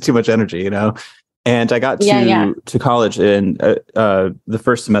it's just too much energy, you know? And I got to college, and the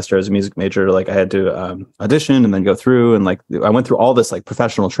first semester as a music major, like I had to audition and then go through, and like I went through all this like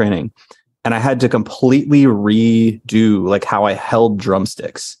professional training, and I had to completely redo like how I held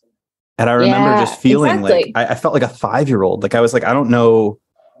drumsticks. And I remember just feeling like I felt like a 5-year-old. Like I was like, I don't know,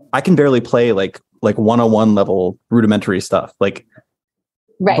 I can barely play like 101 level rudimentary stuff. Like,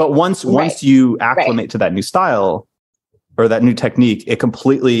 but once you acclimate to that new style or that new technique, it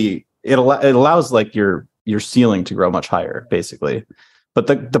completely it allows like your ceiling to grow much higher, basically. But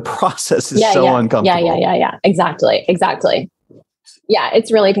the process is uncomfortable. Yeah. Exactly. Yeah,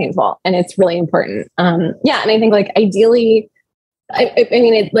 it's really painful, and it's really important. And I think like ideally, I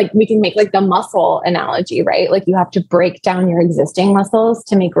mean, it, like we can make like the muscle analogy, right? Like you have to break down your existing muscles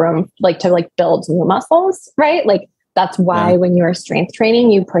to make room, like to like build new muscles, right? Like that's why when you're strength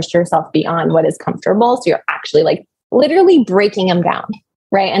training, you push yourself beyond what is comfortable. So you're actually like literally breaking them down,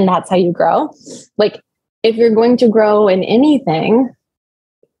 right? And that's how you grow. Like if you're going to grow in anything,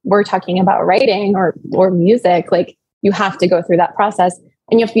 we're talking about writing or music, like you have to go through that process,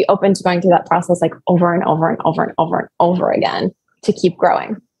 and you have to be open to going through that process like over and over and over and over and over again to keep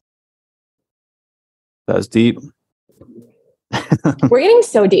growing. That was deep. We're getting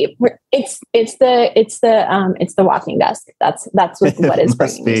so deep. It's the walking desk. That's what is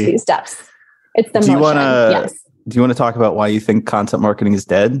bringing us these steps. It's the motion. Do you want to talk about why you think content marketing is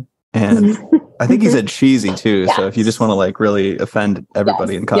dead? And I think he said cheesy too. So if you just want to like really offend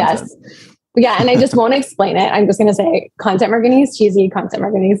everybody in content. Yeah. And I just won't explain it. I'm just going to say content marketing is cheesy. Content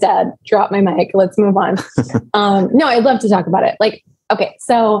marketing is dead. Drop my mic. Let's move on. No, I'd love to talk about it. Like, okay.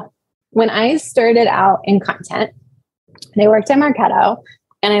 So when I started out in content, I worked at Marketo,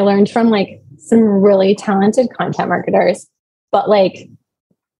 and I learned from like some really talented content marketers, but like,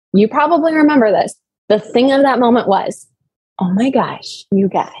 you probably remember this. The thing of that moment was, oh my gosh, you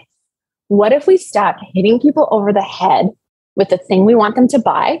guys, what if we stopped hitting people over the head with the thing we want them to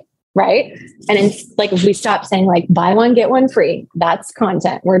buy? Right. And it's like, if we stop saying like, buy one, get one free, that's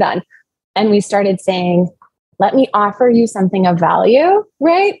content, we're done. And we started saying, let me offer you something of value,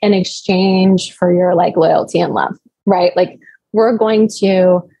 right? In exchange for your like loyalty and love, right? Like we're going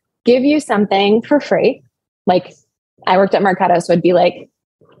to give you something for free. Like I worked at Marketo, so it'd be like,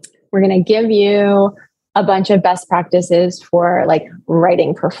 we're going to give you a bunch of best practices for like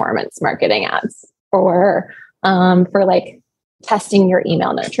writing performance marketing ads, or for like testing your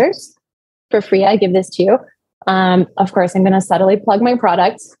email nurtures for free. I give this to you. Of course, I'm going to subtly plug my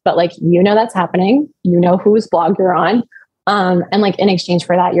product, but like, that's happening. You know whose blog you're on. And like in exchange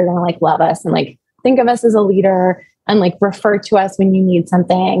for that, you're going to like love us and like think of us as a leader and like refer to us when you need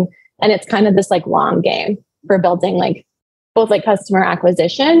something. And it's kind of this like long game for building like both like customer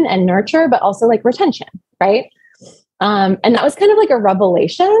acquisition and nurture, but also like retention. Right. And that was kind of like a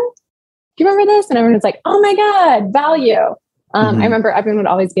revelation. Do you remember this? And everyone was like, oh my God, value. I remember everyone would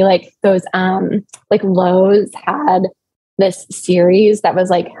always be like those, like Lowe's had this series that was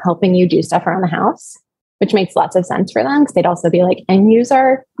like helping you do stuff around the house, which makes lots of sense for them because they'd also be like, and use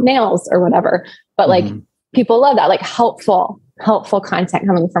our nails or whatever. But like people love that, like helpful content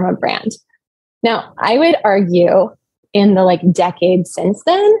coming from a brand. Now, I would argue in the like decade since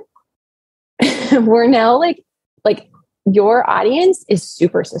then, we're now like your audience is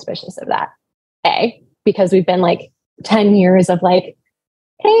super suspicious of that. Because we've been like 10 years of like,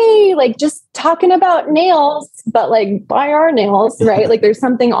 hey, like just talking about nails, but like buy our nails, right? Like there's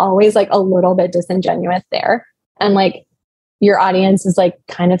something always like a little bit disingenuous there. And like your audience is like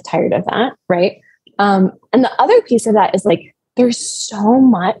kind of tired of that, right? And the other piece of that is like, there's so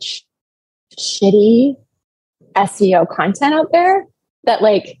much shitty SEO content out there that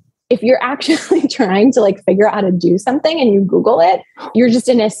like, if you're actually trying to like figure out how to do something and you Google it, you're just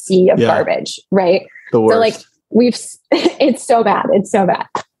in a sea of garbage, right? The worst. So like it's so bad. It's so bad.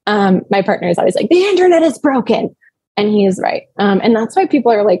 My partner is always like, the internet is broken. And he is right. And that's why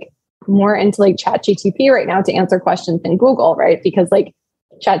people are like more into like ChatGPT right now to answer questions than Google, right? Because like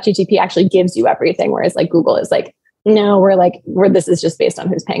ChatGPT actually gives you everything. Whereas like Google is like, no, this is just based on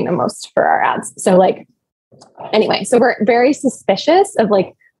who's paying the most for our ads. So like, anyway, so we're very suspicious of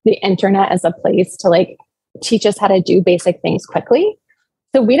like the internet as a place to like teach us how to do basic things quickly.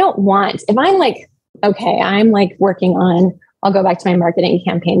 So we don't want, if I'm like, okay, I'm like working on, I'll go back to my marketing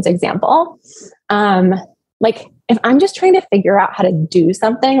campaigns example. Like if I'm just trying to figure out how to do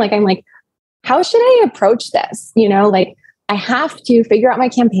something, like I'm like, how should I approach this? You know, like I have to figure out my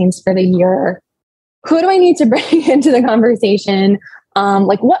campaigns for the year. Who do I need to bring into the conversation?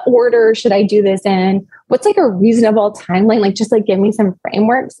 Like what order should I do this in? What's like a reasonable timeline? Like just like give me some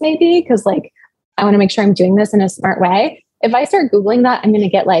frameworks maybe. Cause like, I want to make sure I'm doing this in a smart way. If I start Googling that, I'm going to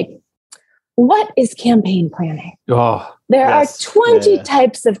get like, what is campaign planning? Oh, there are 20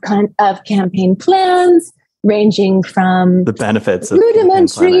 types of campaign plans, ranging from the benefits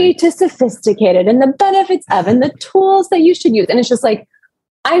rudimentary to sophisticated, and the benefits of, and the tools that you should use. And it's just like,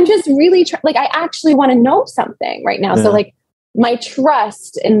 I'm just really like, I actually want to know something right now. Yeah. So like my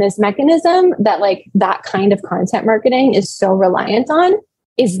trust in this mechanism that like that kind of content marketing is so reliant on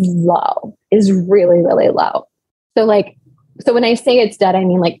is low, is really, really low. So like, so when I say it's dead, I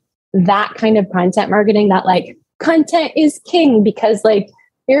mean like that kind of content marketing, that like content is king because like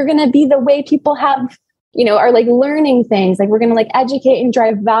you're going to be the way people have, you know, are like learning things. Like we're going to like educate and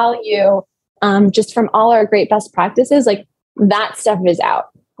drive value just from all our great best practices. Like that stuff is out.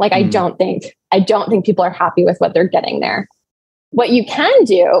 Like I don't think people are happy with what they're getting there. What you can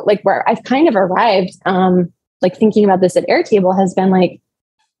do, like where I've kind of arrived, like thinking about this at Airtable has been like,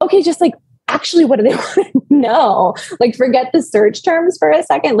 okay, just like actually what do they want to know? Like forget the search terms for a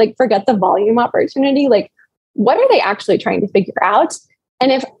second, like forget the volume opportunity. Like what are they actually trying to figure out?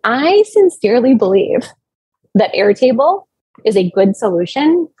 And if I sincerely believe that Airtable is a good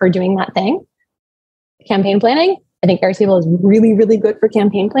solution for doing that thing, campaign planning, I think Airtable is really, really good for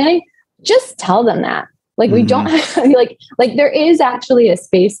campaign planning. Just tell them that. Like we don't have like there is actually a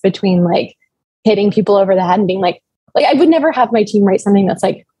space between like hitting people over the head and being like I would never have my team write something that's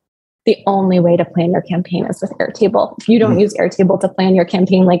like the only way to plan your campaign is with Airtable. If you don't use Airtable to plan your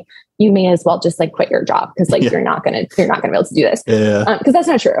campaign, like you may as well just like quit your job because like you're not gonna be able to do this. Because that's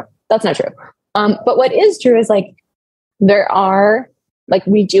not true. That's not true. But what is true is like there are like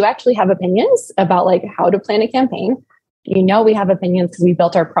we do actually have opinions about like how to plan a campaign. You know, we have opinions because we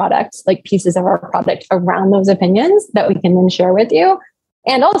built our product, like pieces of our product around those opinions that we can then share with you.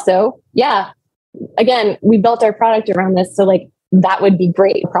 And also, yeah, again, we built our product around this. So like that would be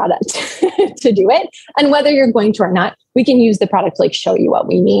great product to do it. And whether you're going to or not, we can use the product to like show you what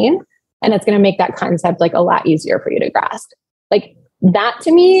we mean. And it's going to make that concept like a lot easier for you to grasp. Like that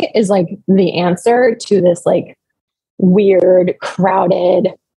to me is like the answer to this like weird, crowded,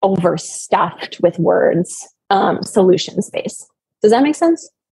 overstuffed with words solution space. Does that make sense?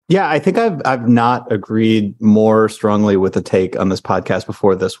 Yeah, I think I've not agreed more strongly with a take on this podcast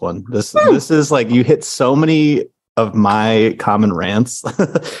before this one. This is like you hit so many of my common rants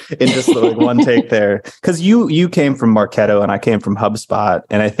in just like one take there. Because you came from Marketo and I came from HubSpot,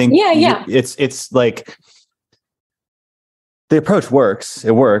 and I think it's like the approach works.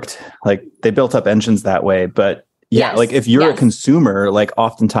 It worked. Like they built up engines that way, but like if you're a consumer, like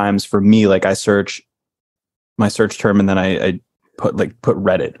oftentimes for me, like I search my search term and then I put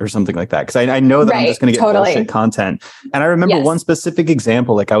Reddit or something like that. Cause I know that I'm just going to get bullshit content. And I remember one specific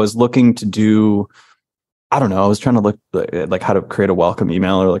example, like I was looking to do, I don't know, I was trying to look like how to create a welcome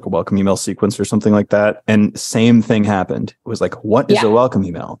email or like a welcome email sequence or something like that. And same thing happened. It was like, what is a welcome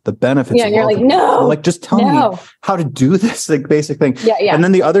email? The benefits. Yeah. And you're like, no, like, just tell me how to do this like basic thing. Yeah. And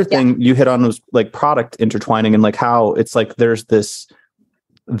then the other thing you hit on was like product intertwining and like how it's like, there's this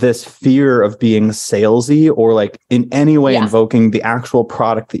fear of being salesy or like in any way invoking the actual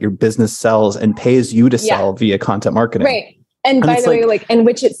product that your business sells and pays you to sell via content marketing. Right. And by the way, like, in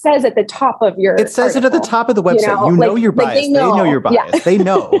which it says at the top of your says it at the top of the website. You know your bias. They know your bias. Yeah. They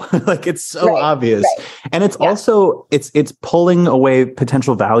know. Like it's so obvious. Right. And it's also it's pulling away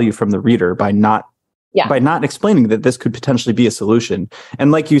potential value from the reader by not explaining that this could potentially be a solution.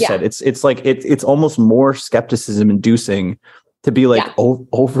 And like you said, it's like it's almost more skepticism inducing to be like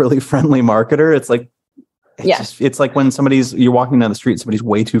overly friendly marketer. It's like it's like when you're walking down the street, somebody's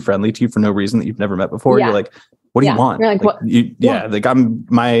way too friendly to you for no reason that you've never met before. You're like, what do you want? You're like, what? Like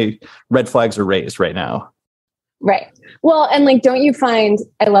my red flags are raised right now. Right. Well, and like, don't you find,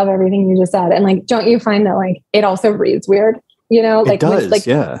 I love everything you just said. And like, don't you find that like, it also reads weird, you know, like, it does, like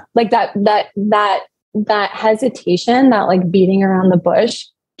that hesitation, that like beating around the bush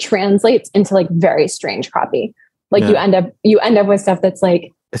translates into like very strange copy. Like you end up with stuff that's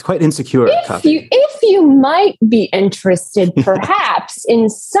like, it's quite insecure. If you might be interested perhaps in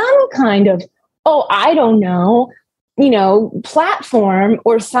some kind of, I don't know, platform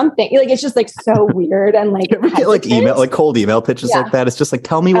or something. Like, it's just like so weird. And like, you ever get like email, like cold email pitches like that? It's just like,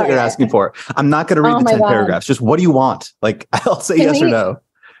 tell me what you're asking for. I'm not going to read the 10 paragraphs. Just what do you want? Like, I'll say yes or no.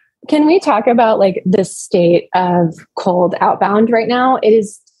 Can we talk about like the state of cold outbound right now? It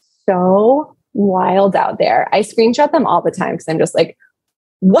is so wild out there. I screenshot them all the time because I'm just like,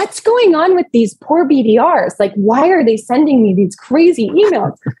 what's going on with these poor BDRs? Like, why are they sending me these crazy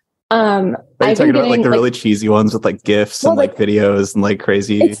emails? Are you talking about like the really cheesy ones with like GIFs and like videos and like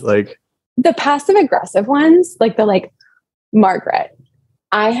crazy, like the passive aggressive ones, like the like, Margaret,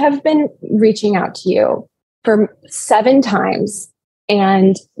 I have been reaching out to you for 7 times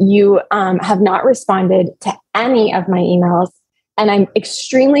and you have not responded to any of my emails. And I'm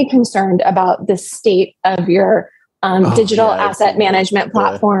extremely concerned about the state of your digital asset management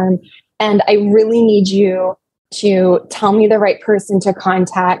platform. And I really need you to tell me the right person to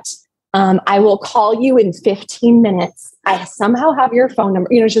contact. I will call you in 15 minutes. I somehow have your phone number.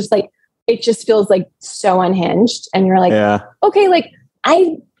 It's just like, it just feels like so unhinged. And you're like, okay, like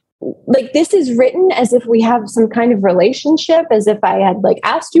this is written as if we have some kind of relationship, as if I had like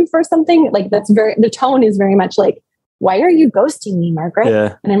asked you for something. Like the tone is very much like, why are you ghosting me, Margaret?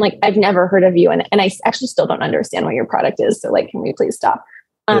 Yeah. And I'm like, I've never heard of you. And I actually still don't understand what your product is. So like, can we please stop?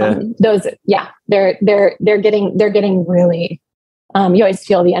 They're getting really, you always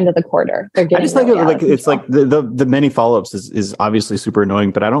feel the end of the quarter. I just like really it, like it's like the many follow-ups is obviously super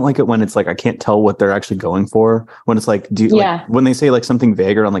annoying, but I don't like it when it's like I can't tell what they're actually going for. When it's like, like when they say like something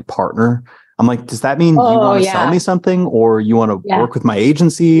vague or on like partner, I'm like, does that mean you want to sell me something, or you want to work with my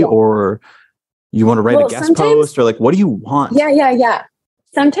agency, or you want to write a guest post, or like, what do you want? Yeah.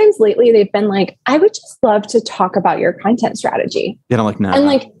 Sometimes lately they've been like, I would just love to talk about your content strategy. And I'm like, no. And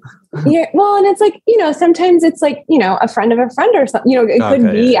like, and it's like, sometimes it's like, a friend of a friend or something, it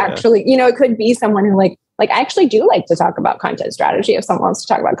could be actually, it could be someone who like I actually do like to talk about content strategy if someone wants to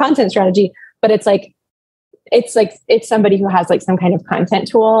talk about content strategy, but it's somebody who has like some kind of content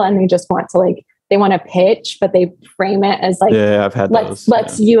tool and they just want to like, they want to pitch, but they frame it as like, I've had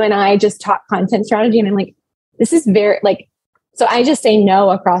let's you and I just talk content strategy. And I'm like, this is very like, so I just say no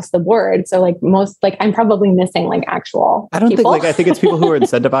across the board. So like I'm probably missing like actual I don't people. think I think it's people who are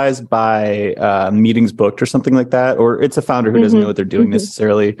incentivized by meetings booked or something like that. Or it's a founder who doesn't know what they're doing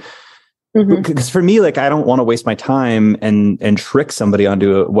necessarily. Because for me, like, I don't want to waste my time and trick somebody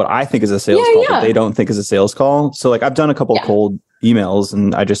onto what I think is a sales call that they don't think is a sales call. So like I've done a couple of cold emails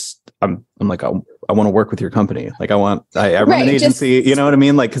and I'm like, I want to work with your company. Like I run an agency, you know what I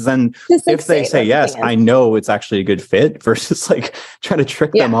mean? Like, cause then if they say yes, I know it's actually a good fit versus like trying to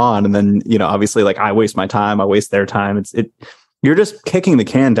trick them on. And then, obviously like I waste my time, I waste their time. You're just kicking the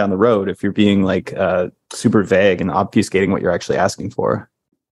can down the road if you're being like super vague and obfuscating what you're actually asking for.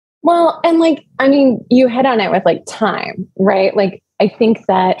 Well, and like, I mean, you hit on it with like time, right? Like, I think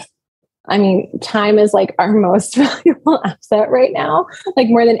that, time is like our most valuable asset right now, like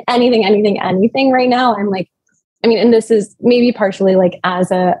more than anything right now. I'm like, and this is maybe partially like as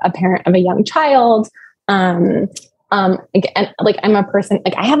a parent of a young child. And like, I'm a person,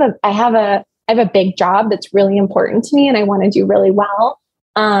 like I have a big job that's really important to me and I want to do really well.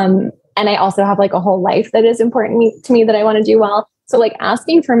 And I also have like a whole life that is important to me that I want to do well. So like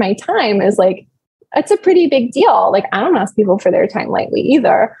asking for my time is like, it's a pretty big deal. Like I don't ask people for their time lightly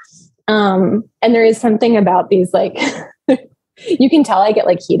either. And there is something about these, like, you can tell I get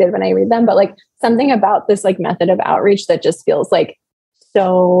like heated when I read them, but like something about this like method of outreach that just feels like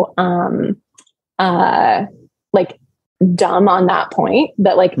so, like dumb on that point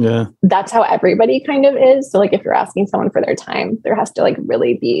that like, that's how everybody kind of is. So like, if you're asking someone for their time, there has to like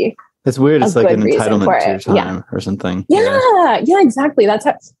really be it's weird. It's like an entitlement to your time or something. Yeah, exactly. That's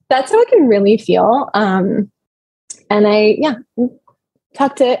how it can really feel. And I've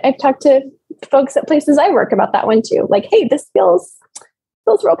talked to folks at places I work about that one too. Like, hey, this feels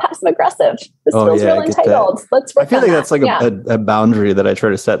real passive aggressive. This feels real entitled. Let's work on that. I feel like that's like a boundary that I try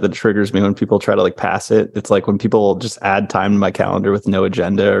to set that triggers me when people try to like pass it. It's like when people just add time to my calendar with no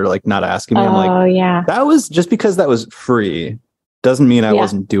agenda or like not asking me. I'm like, that was just because that was free. Doesn't mean I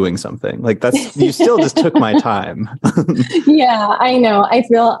wasn't doing something. Like you still just took my time. Yeah, I know. I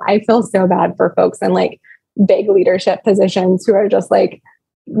feel so bad for folks in like big leadership positions who are just like,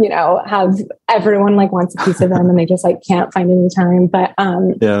 have everyone like wants a piece of them and they just like can't find any time. But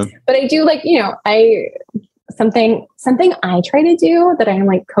but I do like, something I try to do that I'm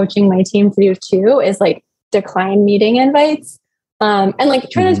like coaching my team to do too is like decline meeting invites. And like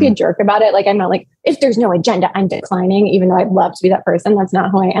try not to be a jerk about it. Like, I'm not like, if there's no agenda, I'm declining, even though I'd love to be that person. That's not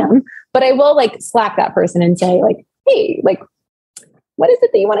who I am. But I will like Slack that person and say like, hey, like, what is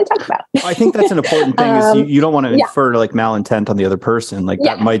it that you want to talk about? I think that's an important thing is you don't want to infer like malintent on the other person. Like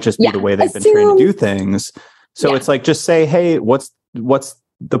that might just be the way they've been trained to do things. So it's like, just say, hey, what's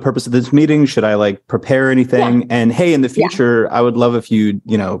the purpose of this meeting? Should I like prepare anything? And hey, in the future, I would love if you,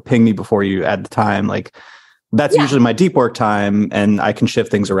 ping me before you add the time. Like that's usually my deep work time, and I can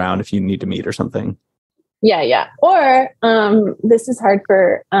shift things around if you need to meet or something. Yeah. Or this is hard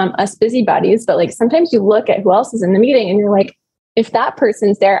for us busybodies, but like sometimes you look at who else is in the meeting and you're like, if that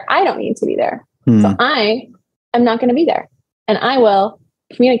person's there, I don't need to be there. So I am not going to be there. And I will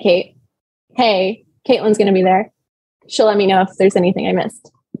communicate, hey, Caitlin's going to be there. She'll let me know if there's anything I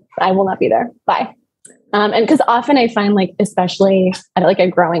missed. I will not be there. Bye. And because often I find like, especially at like a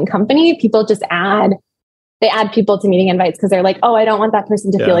growing company, people just add people to meeting invites because they're like, oh, I don't want that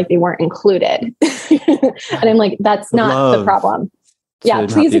person to feel like they weren't included. And I'm like, that's not the problem. So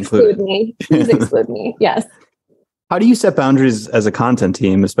please exclude me. Please exclude me. Yes. How do you set boundaries as a content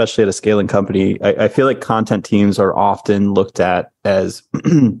team, especially at a scaling company? I feel like content teams are often looked at as,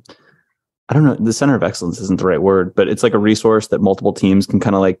 I don't know, the center of excellence isn't the right word, but it's like a resource that multiple teams can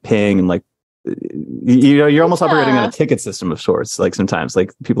kind of like ping and like, you're almost operating on a ticket system of sorts. Like sometimes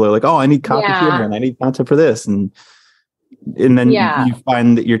like people are like, oh, I need copy here and I need content for this. And then you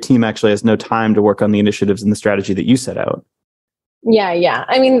find that your team actually has no time to work on the initiatives and the strategy that you set out. Yeah.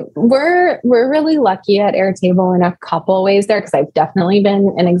 I mean, we're really lucky at Airtable in a couple ways there, because I've definitely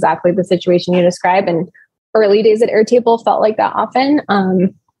been in exactly the situation you describe. And early days at Airtable felt like that often.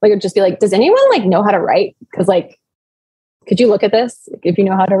 Like it'd just be like, does anyone like know how to write? Because like, could you look at this if you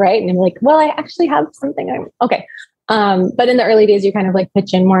know how to write? And I'm like, well, I actually have something. Okay. But in the early days, you kind of like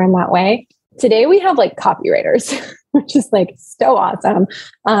pitch in more in that way. Today we have like copywriters, which is like so awesome.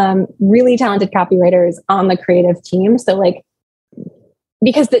 Really talented copywriters on the creative team. So like,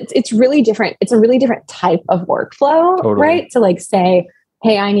 because it's really different. It's a really different type of workflow, right? To like say,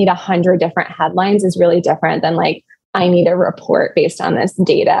 hey, I need 100 different headlines is really different than like, I need a report based on this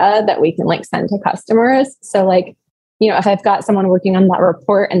data that we can like send to customers. So like, if I've got someone working on that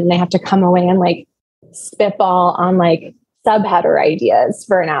report and they have to come away and like spitball on like subheader ideas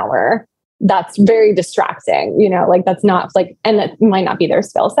for an hour, that's very distracting, like that's not like, and that might not be their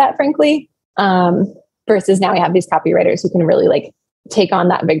skill set, frankly. Versus now we have these copywriters who can really like take on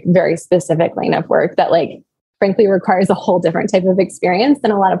that big, very specific lane of work that like, frankly, requires a whole different type of experience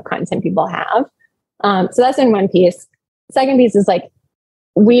than a lot of content people have. So that's in one piece. Second piece is like,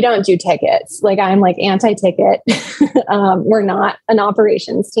 we don't do tickets. Like I'm like anti-ticket. We're not an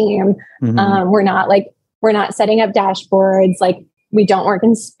operations team. We're not setting up dashboards. Like we don't work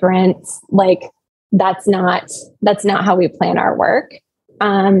in sprints. Like that's not how we plan our work.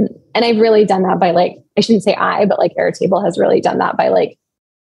 And I've really done that by like, I shouldn't say but like Airtable has really done that by like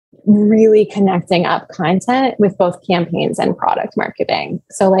really connecting up content with both campaigns and product marketing.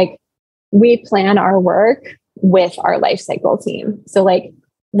 So like we plan our work with our lifecycle team. So like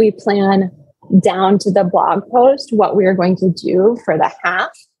we plan down to the blog post what we're going to do for the half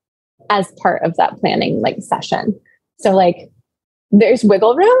as part of that planning like session. So like there's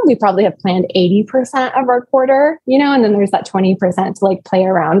wiggle room. We probably have planned 80% of our quarter, and then there's that 20% to like play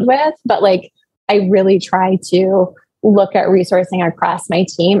around with. But like I really try to look at resourcing across my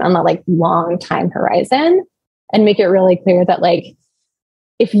team on the like long time horizon and make it really clear that like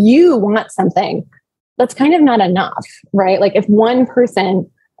if you want something, that's kind of not enough, right? Like if one person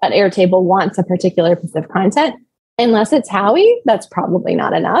at Airtable wants a particular piece of content, unless it's Howie, that's probably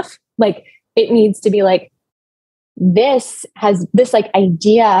not enough. Like it needs to be like, this like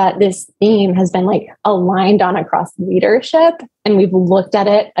idea, this theme has been like aligned on across leadership. And we've looked at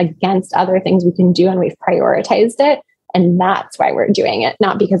it against other things we can do and we've prioritized it. And that's why we're doing it,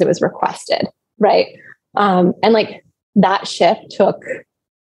 not because it was requested. Right. And like that shift took,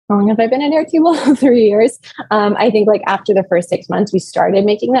 how long have I been at Airtable? 3 years. I think like after the first 6 months, we started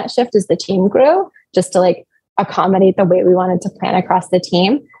making that shift as the team grew, just to like accommodate the way we wanted to plan across the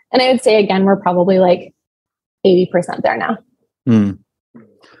team. And I would say, again, we're probably like 80% there now.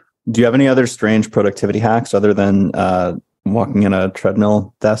 Do you have any other strange productivity hacks other than walking in a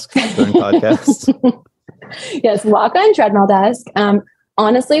treadmill desk during podcasts? Yes, walk on treadmill desk.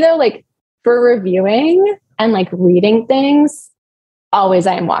 Honestly, though, like for reviewing and like reading things, always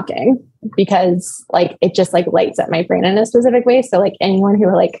I am walking because like it just like lights up my brain in a specific way. So like anyone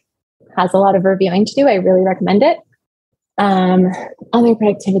who like has a lot of reviewing to do, I really recommend it. Other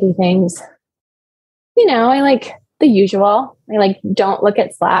productivity things. I like the usual. I like don't look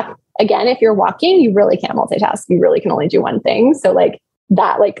at Slack. Again, if you're walking, you really can't multitask. You really can only do one thing. So like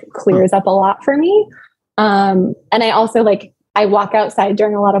that like clears up a lot for me. And I also like, I walk outside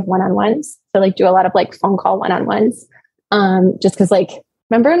during a lot of one-on-ones. So like do a lot of like phone call one-on-ones. Just because like,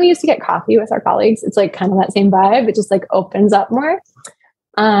 remember when we used to get coffee with our colleagues? It's like kind of that same vibe. It just like opens up more.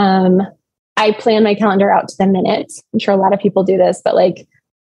 I plan my calendar out to the minute. I'm sure a lot of people do this, but like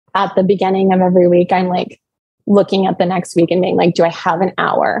at the beginning of every week, I'm like looking at the next week and being like, do I have an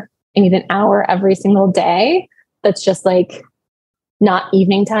hour? I need an hour every single day. That's just like not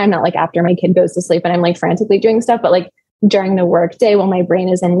evening time, not like after my kid goes to sleep and I'm like frantically doing stuff, but like during the work day while my brain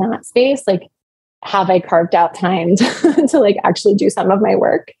is in that space, like have I carved out time to like actually do some of my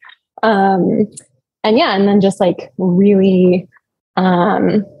work? And then just like really,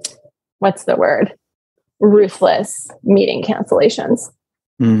 what's the word? Ruthless meeting cancellations.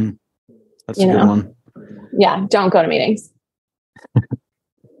 That's a good one. Yeah. Don't go to meetings.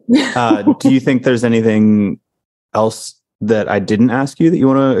 Do you think there's anything else that I didn't ask you that you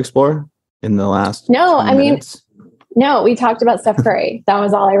want to explore in the last? No, I mean, minutes? no, we talked about Steph Curry. That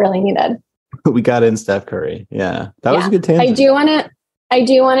was all I really needed. We got in Steph Curry. Yeah. That was a good tangent. I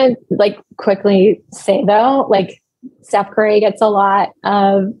do want to like quickly say though, like Steph Curry gets a lot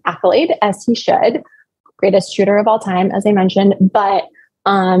of accolade as he should. Greatest shooter of all time, as I mentioned. But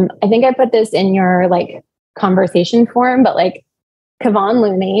I think I put this in your like conversation form, but like Kevon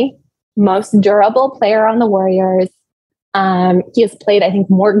Looney, most durable player on the Warriors. He has played, I think,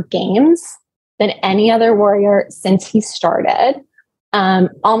 more games than any other Warrior since he started.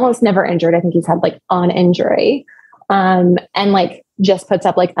 Almost never injured. I think he's had like an injury. And like just puts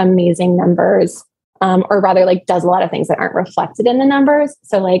up like amazing numbers, or rather like does a lot of things that aren't reflected in the numbers.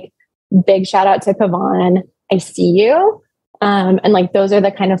 So like big shout out to Kevon. I see you. And like those are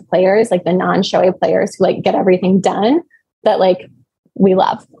the kind of players, like the non-showy players who like get everything done that like we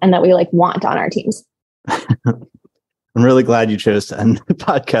love and that we like want on our teams. I'm really glad you chose to end the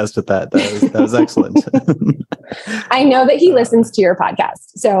podcast with that. That was excellent. I know that he listens to your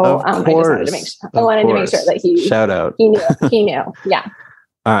podcast, so I just wanted to make sure. I wanted to make sure that he shout out. He knew. Yeah.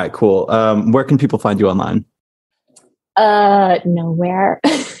 All right. Cool. Where can people find you online? Nowhere.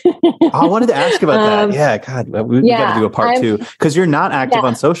 I wanted to ask about that. Yeah. God, we got to do a part 2 because you're not active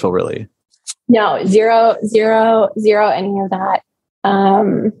on social, really. No, zero, any of that.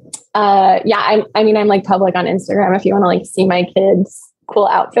 I mean, I'm like public on Instagram if you want to like see my kids' cool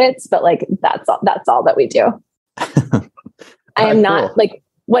outfits, but like that's all that we do. I am not like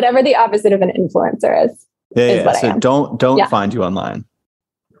whatever the opposite of an influencer is. Yeah. So don't find you online.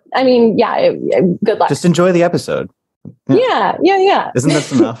 I mean, good luck. Just enjoy the episode. Yeah. Isn't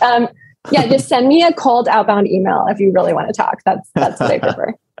this enough? Just send me a cold outbound email if you really want to talk. That's what I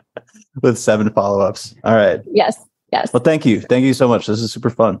prefer. With 7 follow-ups. All right. Yes. Well, thank you. Thank you so much. This is super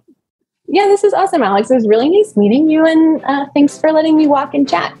fun. Yeah, this is awesome, Alex. It was really nice meeting you, and thanks for letting me walk and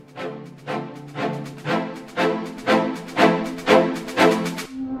chat.